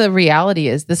 This is the reality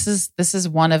is this is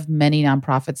one of many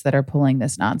nonprofits that are pulling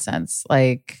this nonsense.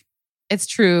 Like it's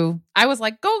true. I was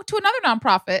like, go to another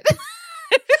nonprofit.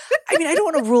 I mean, I don't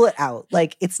want to rule it out.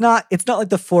 Like it's not like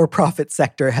the for-profit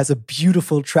sector has a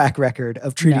beautiful track record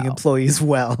of treating employees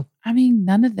well. I mean,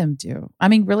 none of them do. I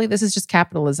mean, really, this is just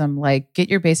capitalism. Like get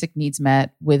your basic needs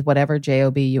met with whatever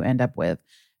job you end up with.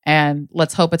 And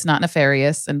let's hope it's not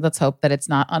nefarious, and let's hope that it's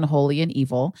not unholy and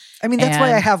evil. I mean, that's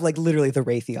why I have like literally the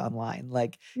Raytheon line.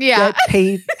 Like, get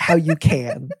paid how you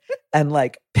can, and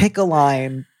like pick a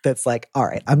line that's like, all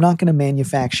right, I'm not going to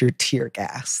manufacture tear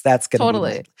gas. That's going to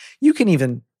totally. You can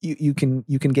even you can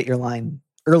get your line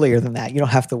earlier than that. You don't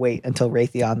have to wait until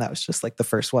Raytheon. That was just like the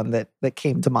first one that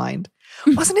came to mind,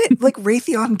 wasn't it? Like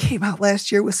Raytheon came out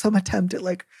last year with some attempt at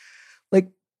like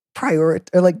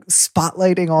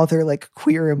spotlighting all their like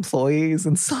queer employees,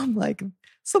 and some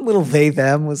little they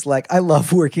them was like, I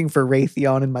love working for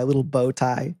Raytheon in my little bow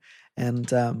tie. And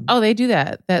they do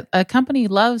that a company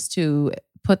loves to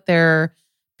put their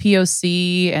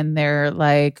POC and their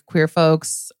like queer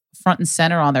folks front and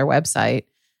center on their website,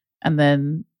 and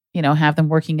then have them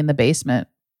working in the basement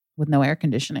with no air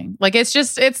conditioning. Like it's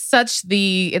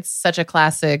such a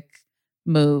classic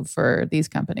move for these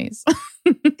companies.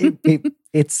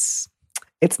 It's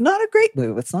not a great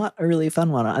move. It's not a really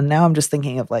fun one. And now I'm just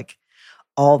thinking of like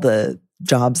all the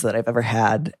jobs that I've ever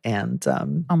had. And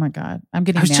oh my God, I'm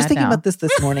getting. I was just thinking about this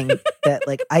morning that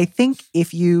like I think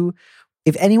if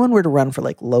anyone were to run for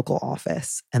like local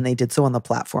office and they did so on the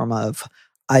platform of,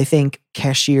 I think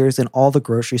cashiers in all the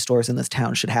grocery stores in this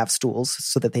town should have stools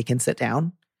so that they can sit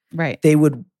down. Right. They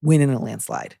would win in a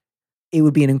landslide. It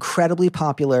would be an incredibly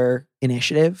popular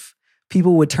initiative.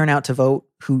 People would turn out to vote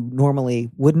who normally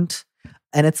wouldn't.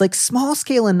 And it's like small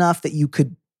scale enough that you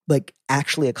could like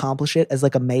actually accomplish it as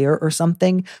like a mayor or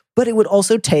something. But it would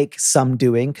also take some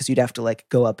doing because you'd have to like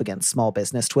go up against small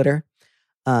business Twitter.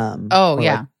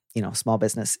 Like, small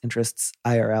business interests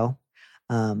IRL.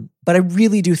 But I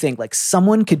really do think like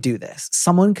someone could do this.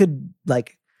 Someone could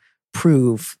like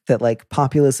prove that like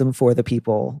populism for the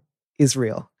people is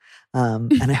real.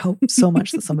 And I hope so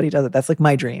much that somebody does it. That's like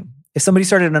my dream. If somebody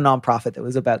started a nonprofit that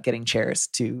was about getting chairs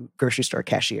to grocery store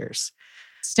cashiers.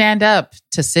 Stand up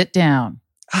to sit down.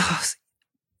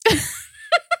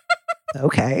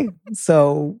 Okay.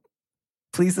 So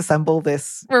please assemble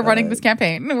this. We're running this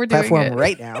campaign. We're doing platform it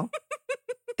right now.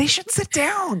 They should sit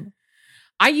down.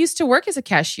 I used to work as a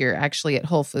cashier actually at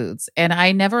Whole Foods, and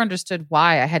I never understood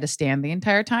why I had to stand the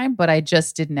entire time, but I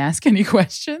just didn't ask any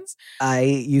questions. I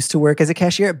used to work as a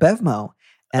cashier at Bevmo,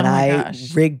 and I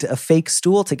rigged a fake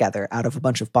stool together out of a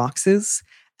bunch of boxes,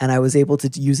 and I was able to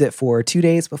use it for 2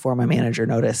 days before my manager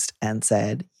noticed and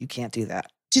said, you can't do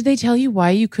that. Did they tell you why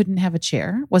you couldn't have a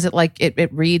chair? Was it like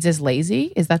it reads as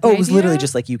lazy? Is that the idea? It was literally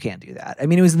just like, you can't do that. I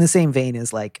mean, it was in the same vein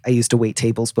as like I used to wait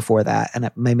tables before that.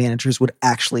 And my managers would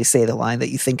actually say the line that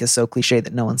you think is so cliche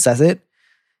that no one says it.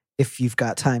 If you've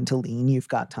got time to lean, you've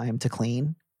got time to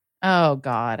clean. Oh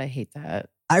God, I hate that.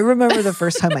 I remember the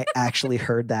first time I actually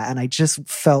heard that. And I just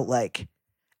felt like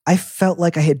I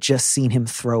had just seen him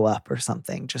throw up or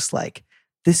something. Just like,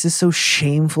 this is so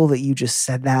shameful that you just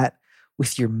said that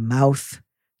with your mouth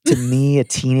to me, a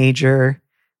teenager,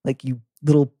 like, you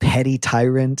little petty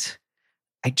tyrant.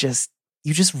 You just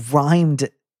rhymed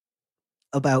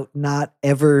about not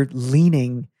ever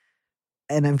leaning.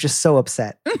 And I'm just so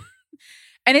upset.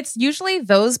 And it's usually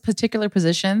those particular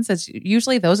positions. It's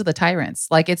usually those are the tyrants.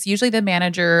 Like, it's usually the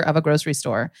manager of a grocery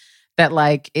store that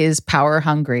like is power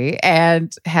hungry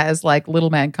and has like little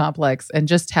man complex and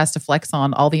just has to flex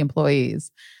on all the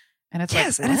employees. And it's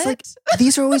yes, like, and it's like,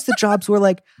 these are always the jobs where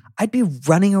like I'd be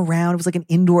running around. It was like an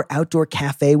indoor-outdoor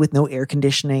cafe with no air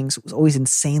conditioning. So it was always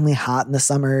insanely hot in the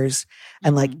summers.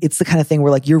 And like, it's the kind of thing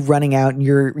where like you're running out and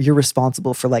you're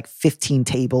responsible for like 15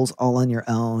 tables all on your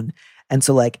own. And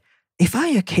so like, if I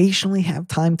occasionally have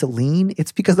time to lean,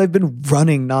 it's because I've been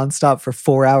running nonstop for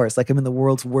 4 hours. Like I'm in the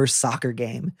world's worst soccer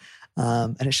game.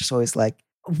 And it's just always like,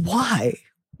 why?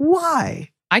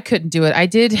 I couldn't do it.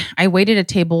 I waited a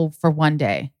table for one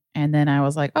day. And then I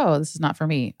was like, oh, this is not for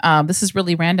me. This is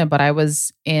really random, but I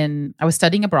was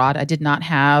studying abroad. I did not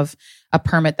have a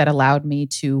permit that allowed me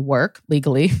to work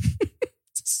legally.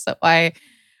 So I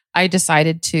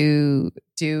decided to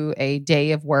do a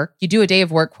day of work. You do a day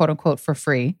of work, quote unquote, for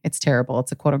free. It's terrible.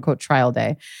 It's a quote unquote trial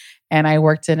day. And I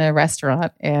worked in a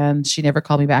restaurant and she never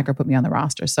called me back or put me on the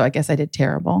roster. So I guess I did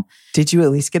terrible. Did you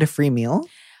at least get a free meal?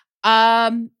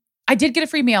 I did get a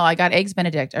free meal. I got Eggs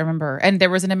Benedict, I remember. And there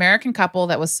was an American couple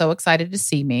that was so excited to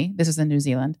see me. This was in New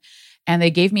Zealand. And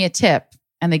they gave me a tip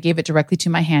and they gave it directly to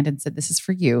my hand and said, this is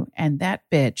for you. And that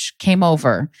bitch came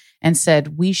over and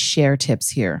said, we share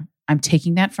tips here. I'm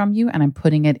taking that from you and I'm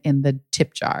putting it in the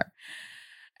tip jar.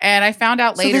 And I found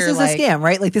out later. So this is a scam,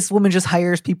 right? Like this woman just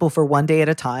hires people for one day at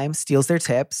a time, steals their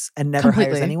tips, and never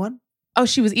hires anyone? Oh,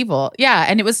 she was evil. Yeah.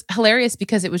 And it was hilarious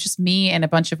because it was just me and a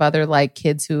bunch of other like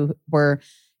kids who were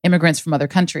immigrants from other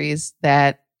countries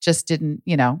that just didn't,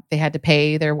 they had to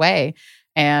pay their way.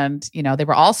 And, they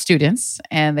were all students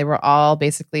and they were all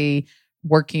basically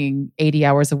working 80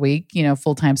 hours a week,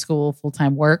 full-time school,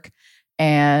 full-time work.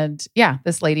 And yeah,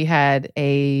 this lady had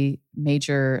a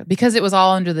major, because it was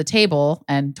all under the table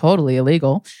and totally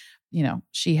illegal,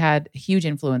 she had huge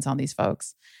influence on these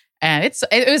folks. And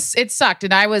it sucked.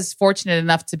 And I was fortunate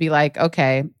enough to be like,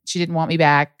 okay, she didn't want me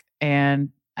back and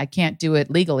I can't do it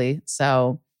legally.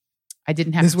 So I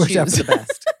didn't have to choose. This worked out for the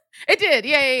best. It did.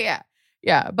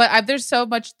 Yeah. But there's so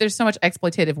much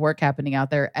exploitative work happening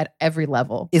out there at every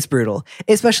level. It's brutal,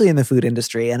 especially in the food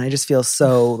industry. And I just feel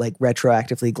so like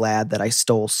retroactively glad that I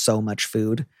stole so much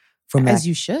food from that as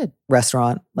you should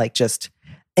restaurant. Like just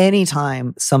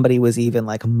anytime somebody was even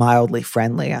like mildly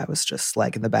friendly, I was just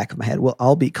like in the back of my head, well,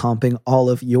 I'll be comping all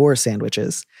of your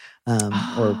sandwiches.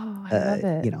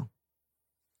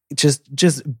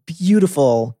 Just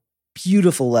beautiful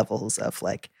levels of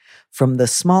like, from the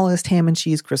smallest ham and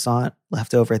cheese croissant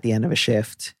left over at the end of a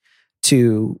shift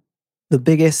to the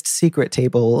biggest secret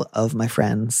table of my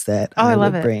friends that I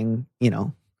would bring,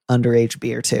 underage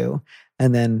beer to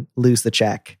and then lose the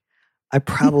check. I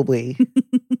probably,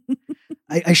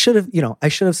 I should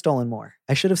have stolen more.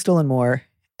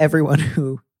 Everyone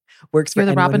who works for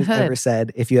anyone who's ever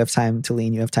said, if you have time to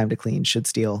lean, you have time to clean, should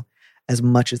steal as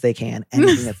much as they can.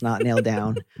 Anything that's not nailed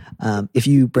down. If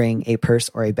you bring a purse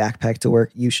or a backpack to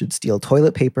work, you should steal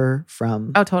toilet paper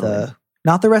from not the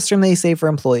restroom they save for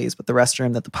employees, but the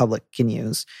restroom that the public can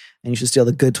use. And you should steal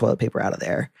the good toilet paper out of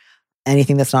there.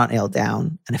 Anything that's not nailed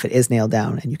down. And if it is nailed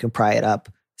down and you can pry it up,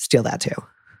 steal that too.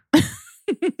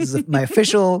 This is my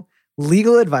official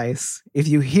legal advice. If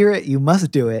you hear it, you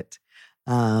must do it.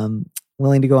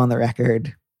 Willing to go on the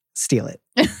record, steal it.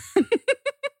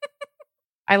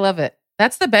 I love it.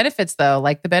 That's the benefits though.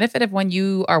 Like the benefit of when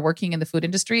you are working in the food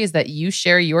industry is that you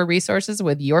share your resources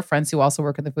with your friends who also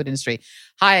work in the food industry.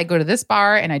 Hi, I go to this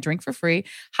bar and I drink for free.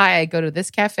 Hi, I go to this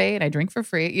cafe and I drink for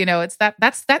free. It's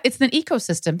it's an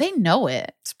ecosystem. They know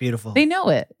it. It's beautiful. They know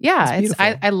it. Yeah.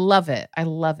 I love it. I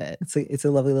love it. It's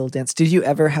a lovely little dance. Did you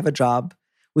ever have a job?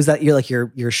 Was that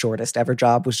your shortest ever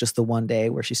job was just the one day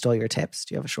where she stole your tips?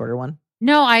 Do you have a shorter one?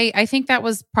 No, I think that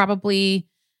was probably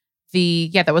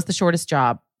that was the shortest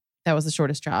job. That was the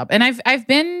shortest job. And I've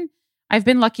been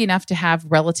lucky enough to have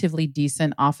relatively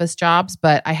decent office jobs,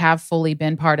 but I have fully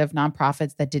been part of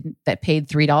nonprofits that paid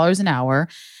 $3 an hour.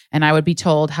 And I would be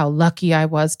told how lucky I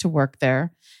was to work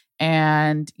there.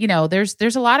 And,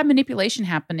 there's a lot of manipulation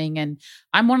happening. And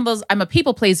I'm a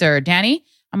people pleaser, Danny.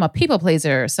 I'm a people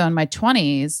pleaser. So in my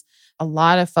 20s, a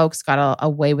lot of folks got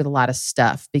away with a lot of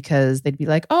stuff because they'd be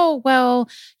like, oh, well,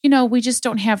 we just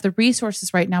don't have the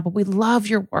resources right now, but we love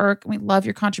your work and we love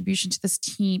your contribution to this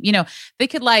team. They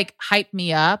could like hype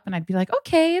me up and I'd be like,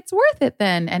 okay, it's worth it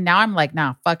then. And now I'm like,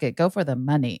 nah, fuck it. Go for the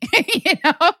money,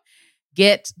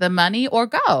 get the money or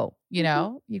go. You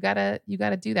know, you gotta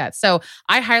do that. So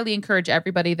I highly encourage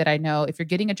everybody that I know, if you're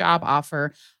getting a job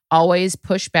offer, always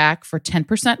push back for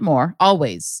 10% more,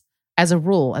 always, as a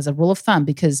rule of thumb,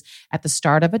 because at the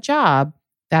start of a job,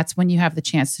 that's when you have the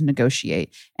chance to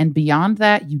negotiate. And beyond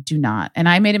that, you do not. And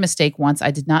I made a mistake once.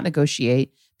 I did not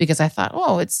negotiate because I thought,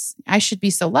 I should be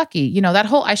so lucky. You know, that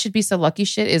whole I should be so lucky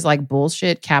shit is like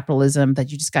bullshit capitalism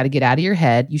that you just got to get out of your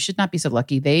head. You should not be so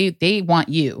lucky. They want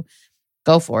you.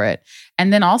 Go for it.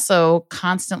 And then also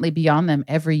constantly be on them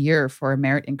every year for a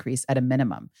merit increase at a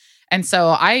minimum. And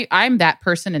so I'm that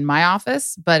person in my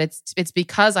office, but it's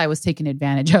because I was taken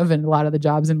advantage of in a lot of the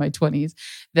jobs in my 20s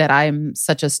that I'm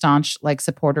such a staunch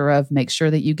supporter of make sure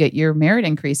that you get your merit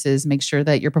increases, make sure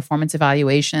that your performance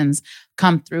evaluations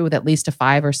come through with at least a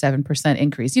 5 or 7%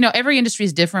 increase. You know, every industry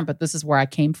is different, but this is where I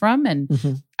came from.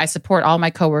 And I support all my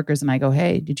coworkers and I go,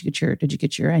 hey, did you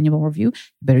get your annual review?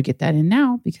 You better get that in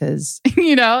now because,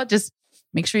 you know, just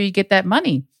make sure you get that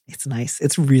money. It's nice.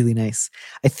 It's really nice.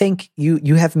 I think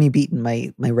you have me beaten.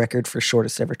 My record for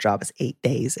shortest ever job is 8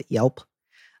 days at Yelp.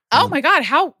 Oh my God.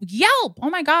 How Yelp? Oh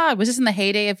my God. Was this in the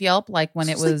heyday of Yelp? Like when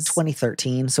it was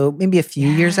 2013. So maybe a few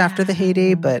years after the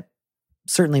heyday, but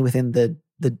certainly within the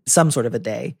some sort of a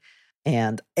day.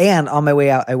 And on my way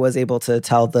out, I was able to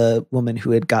tell the woman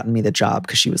who had gotten me the job,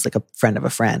 because she was like a friend of a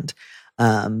friend.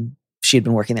 She had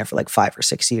been working there for like 5 or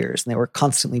 6 years and they were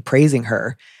constantly praising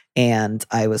her. And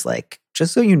I was like,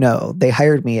 just so you know, they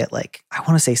hired me at like, I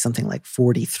want to say something like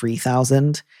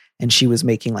 43,000 and she was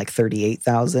making like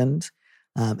 38,000.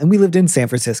 And we lived in San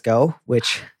Francisco,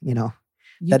 which, you know,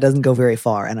 that doesn't go very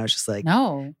far. And I was just like,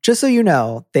 no, just so you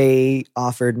know, they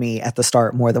offered me at the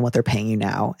start more than what they're paying you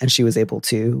now. And she was able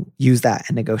to use that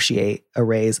and negotiate a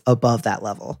raise above that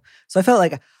level. So I felt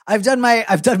like I've done my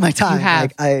time. You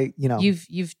have. Like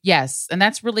You've yes. And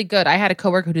that's really good. I had a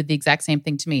coworker who did the exact same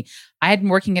thing to me. I had been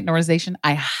working at an organization.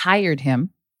 I hired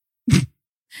him.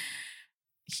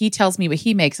 He tells me what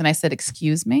he makes. And I said,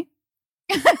 excuse me.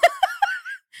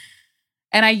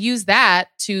 And I used that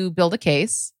to build a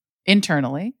case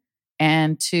internally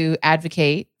and to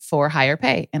advocate for higher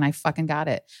pay. And I fucking got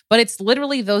it. But it's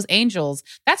literally those angels.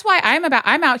 That's why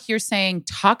I'm out here saying,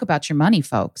 talk about your money,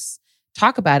 folks.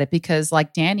 Talk about it, because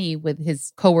like Danny with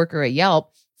his coworker at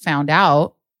Yelp found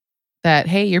out that,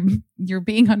 hey, you're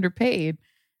being underpaid.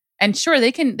 And sure,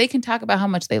 they can talk about how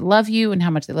much they love you and how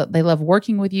much they love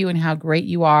working with you and how great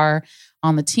you are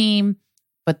on the team.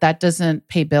 But that doesn't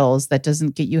pay bills. That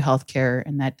doesn't get you healthcare.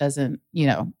 And that doesn't, you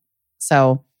know,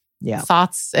 so yeah.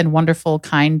 Thoughts and wonderful,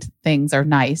 kind things are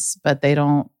nice, but they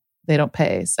don't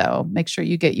pay. So make sure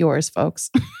you get yours, folks.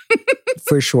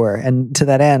 For sure. And to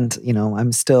that end, you know,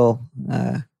 I'm still,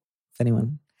 if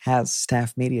anyone has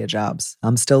staff media jobs,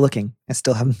 I'm still looking. I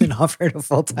still haven't been offered a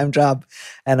full-time job,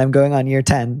 and I'm going on year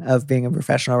 10 of being a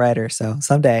professional writer. So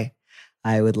someday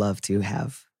I would love to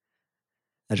have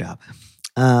a job.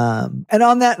 And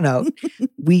on that note,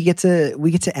 we get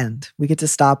to end. We get to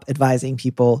stop advising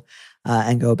people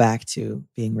and go back to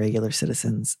being regular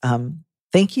citizens.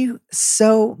 Thank you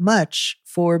so much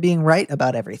for being right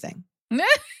about everything.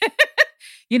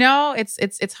 You know,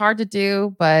 it's hard to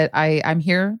do, but I'm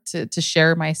here to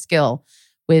share my skill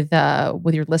with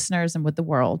your listeners and with the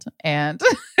world. And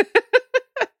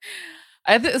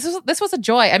this was a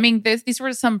joy. I mean, these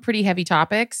were some pretty heavy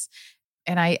topics.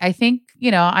 And I think,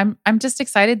 you know, I'm just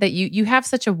excited that you have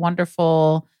such a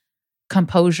wonderful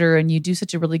composure and you do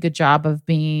such a really good job of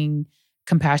being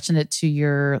compassionate to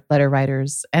your letter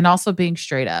writers and also being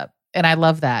straight up. And I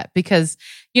love that because,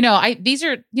 you know, I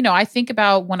think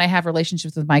about when I have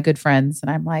relationships with my good friends and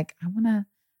I'm like, I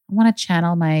want to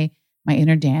channel my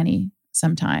inner Danny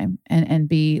sometime and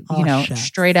be, you know, shucks.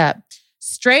 straight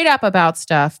up about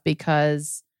stuff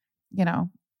because, you know,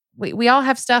 we all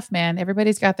have stuff, man.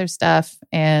 Everybody's got their stuff.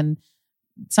 And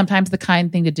sometimes the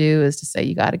kind thing to do is to say,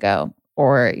 you got to go.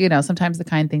 Or, you know, sometimes the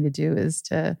kind thing to do is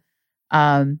to,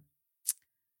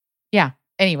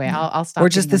 Anyway, I'll stop. Or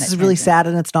just, this is really sad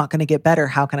and it's not going to get better.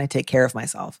 How can I take care of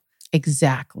myself?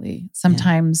 Exactly.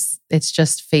 Sometimes it's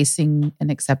just facing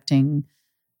and accepting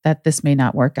that this may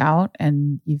not work out.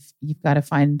 And you've got to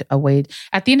find a way.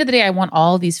 At the end of the day, I want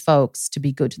all these folks to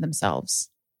be good to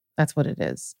themselves. That's what it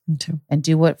is. Me too. And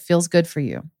do what feels good for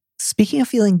you. Speaking of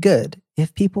feeling good,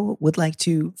 if people would like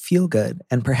to feel good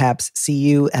and perhaps see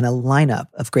you and a lineup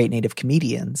of great native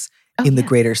comedians in the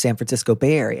greater San Francisco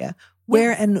Bay Area,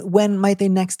 where and when might they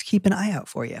next keep an eye out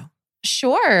for you?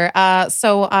 Sure.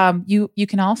 So you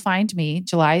can all find me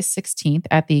July 16th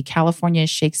at the California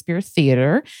Shakespeare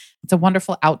Theater. It's a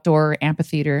wonderful outdoor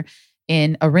amphitheater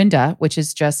in Orinda, which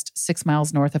is just 6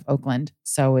 miles north of Oakland.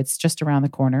 So it's just around the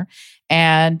corner.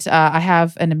 And I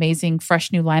have an amazing,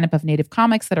 fresh new lineup of Native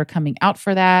comics that are coming out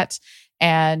for that.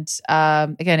 And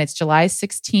again, it's July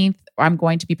 16th. I'm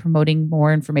going to be promoting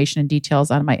more information and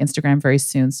details on my Instagram very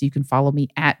soon. So you can follow me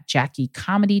at Jackie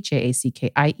Comedy,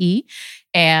 Jackie.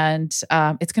 And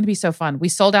it's going to be so fun. We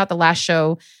sold out the last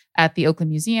show at the Oakland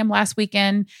Museum last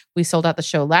weekend. We sold out the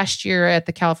show last year at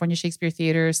the California Shakespeare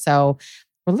Theater. So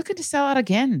we're looking to sell out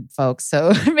again, folks.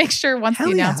 So make sure once the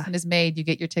announcement is made, you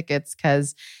get your tickets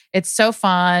because it's so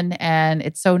fun and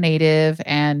it's so Native.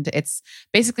 And it's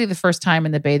basically the first time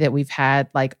in the Bay that we've had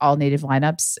like all Native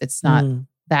lineups. It's not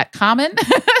that common.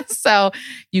 So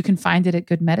you can find it at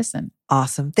Good Medicine.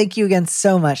 Awesome. Thank you again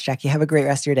so much, Jackie. Have a great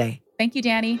rest of your day. Thank you,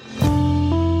 Danny.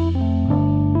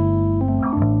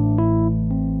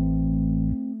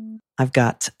 I've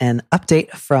got an update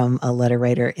from a letter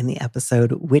writer in the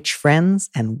episode, Which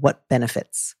Friends and What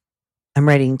Benefits? I'm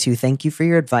writing to thank you for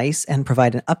your advice and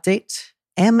provide an update.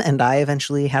 M and I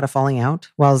eventually had a falling out,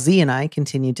 while Z and I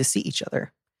continued to see each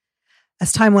other.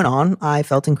 As time went on, I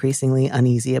felt increasingly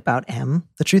uneasy about M.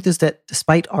 The truth is that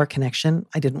despite our connection,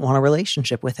 I didn't want a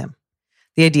relationship with him.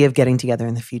 The idea of getting together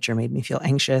in the future made me feel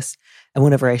anxious, and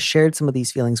whenever I shared some of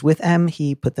these feelings with M,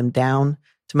 he put them down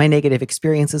to my negative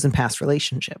experiences in past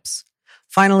relationships.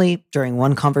 Finally, during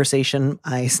one conversation,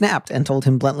 I snapped and told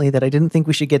him bluntly that I didn't think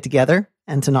we should get together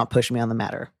and to not push me on the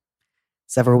matter.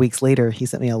 Several weeks later, he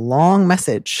sent me a long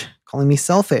message calling me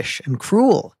selfish and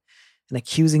cruel and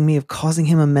accusing me of causing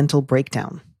him a mental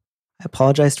breakdown. I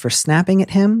apologized for snapping at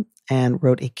him and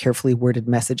wrote a carefully worded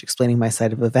message explaining my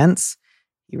side of events.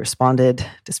 He responded,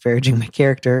 disparaging my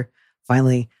character.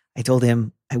 Finally, I told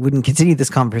him I wouldn't continue this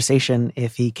conversation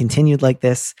if he continued like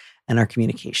this, and our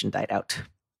communication died out.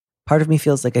 Part of me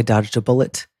feels like I dodged a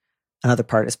bullet. Another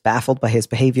part is baffled by his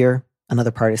behavior. Another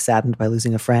part is saddened by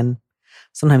losing a friend.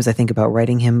 Sometimes I think about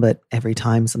writing him, but every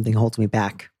time something holds me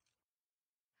back.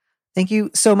 Thank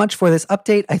you so much for this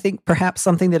update. I think perhaps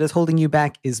something that is holding you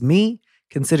back is me.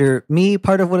 Consider me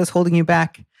part of what is holding you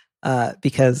back,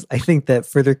 because I think that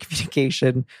further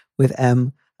communication with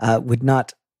M would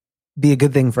not be a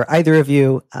good thing for either of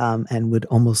you, and would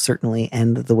almost certainly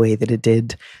end the way that it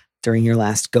did during your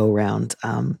last go-round.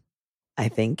 I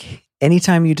think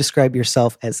anytime you describe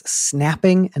yourself as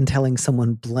snapping and telling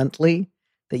someone bluntly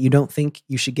that you don't think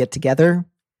you should get together,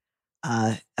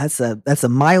 that's the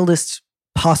mildest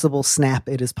possible snap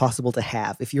it is possible to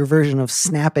have. If your version of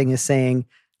snapping is saying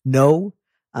no,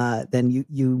 then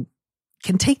you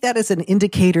can take that as an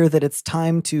indicator that it's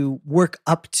time to work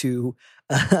up to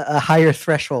a higher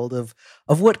threshold of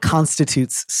what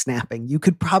constitutes snapping. You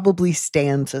could probably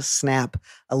stand to snap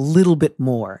a little bit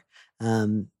more.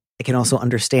 I can also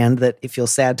understand that it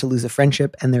feels sad to lose a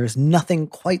friendship, and there's nothing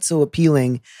quite so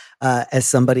appealing as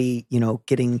somebody,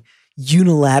 getting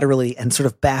unilaterally and sort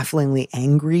of bafflingly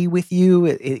angry with you.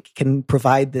 It can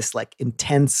provide this like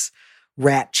intense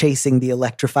rat chasing the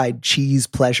electrified cheese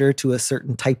pleasure to a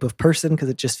certain type of person, because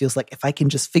it just feels like if I can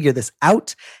just figure this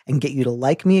out and get you to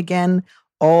like me again,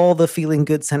 all the feeling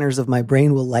good centers of my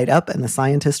brain will light up and the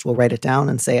scientist will write it down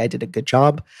and say I did a good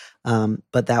job.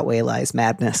 But that way lies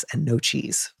madness and no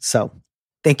cheese. So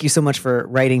thank you so much for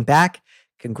writing back.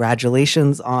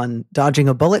 Congratulations on dodging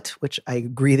a bullet, which I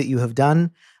agree that you have done.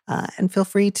 And feel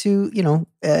free to,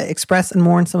 express and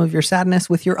mourn some of your sadness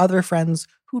with your other friends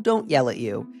who don't yell at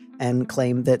you and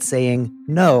claim that saying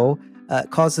no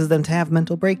causes them to have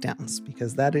mental breakdowns,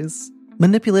 because that is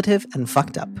manipulative and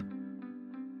fucked up.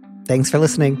 Thanks for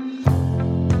listening.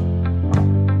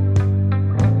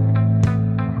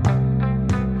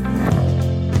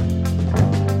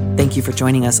 Thank you for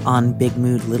joining us on Big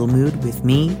Mood, Little Mood with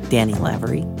me, Danny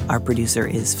Lavery. Our producer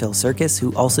is Phil Circus,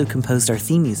 who also composed our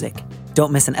theme music.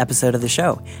 Don't miss an episode of the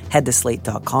show. Head to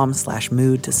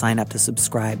slate.com/mood to sign up to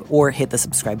subscribe, or hit the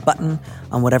subscribe button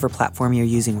on whatever platform you're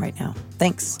using right now.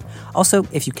 Thanks. Also,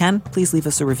 if you can, please leave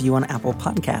us a review on Apple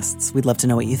Podcasts. We'd love to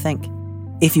know what you think.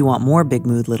 If you want more Big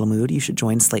Mood, Little Mood, you should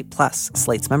join Slate Plus,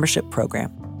 Slate's membership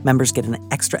program. Members get an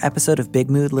extra episode of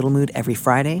Big Mood, Little Mood every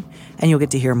Friday, and you'll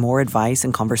get to hear more advice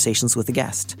and conversations with a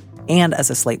guest. And as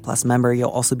a Slate Plus member,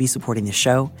 you'll also be supporting the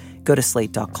show. Go to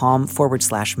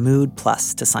slate.com/mood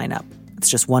plus to sign up. It's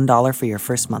just $1 for your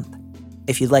first month.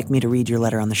 If you'd like me to read your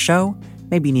letter on the show,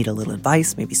 maybe you need a little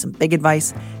advice, maybe some big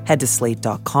advice, head to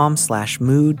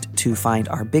slate.com/mood to find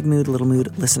our Big Mood, Little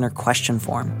Mood listener question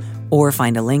form, or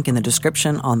find a link in the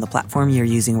description on the platform you're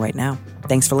using right now.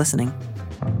 Thanks for listening.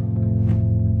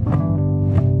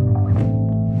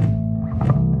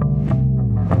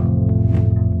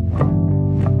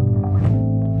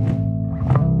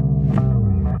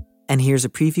 And here's a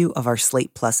preview of our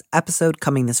Slate Plus episode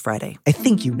coming this Friday. I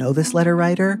think you know this, letter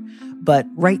writer, but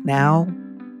right now,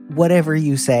 whatever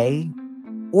you say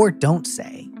or don't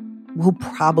say will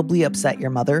probably upset your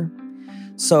mother.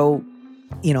 So,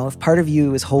 if part of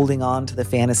you is holding on to the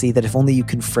fantasy that if only you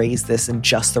can phrase this in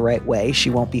just the right way, she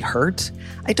won't be hurt,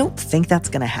 I don't think that's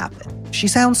going to happen. She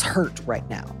sounds hurt right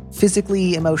now,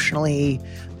 physically, emotionally,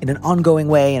 in an ongoing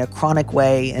way, in a chronic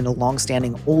way, in a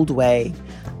longstanding old way.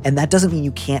 And that doesn't mean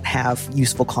you can't have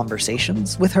useful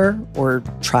conversations with her or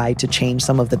try to change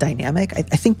some of the dynamic. I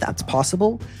think that's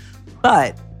possible.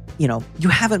 But, you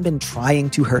haven't been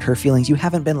trying to hurt her feelings. You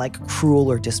haven't been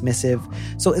cruel or dismissive.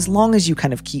 So as long as you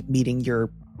kind of keep meeting your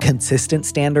consistent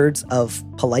standards of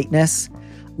politeness,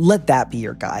 let that be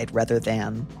your guide rather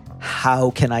than how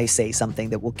can I say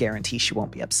something that will guarantee she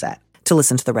won't be upset. To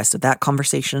listen to the rest of that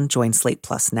conversation, join Slate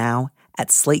Plus now at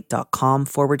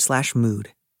slate.com/mood.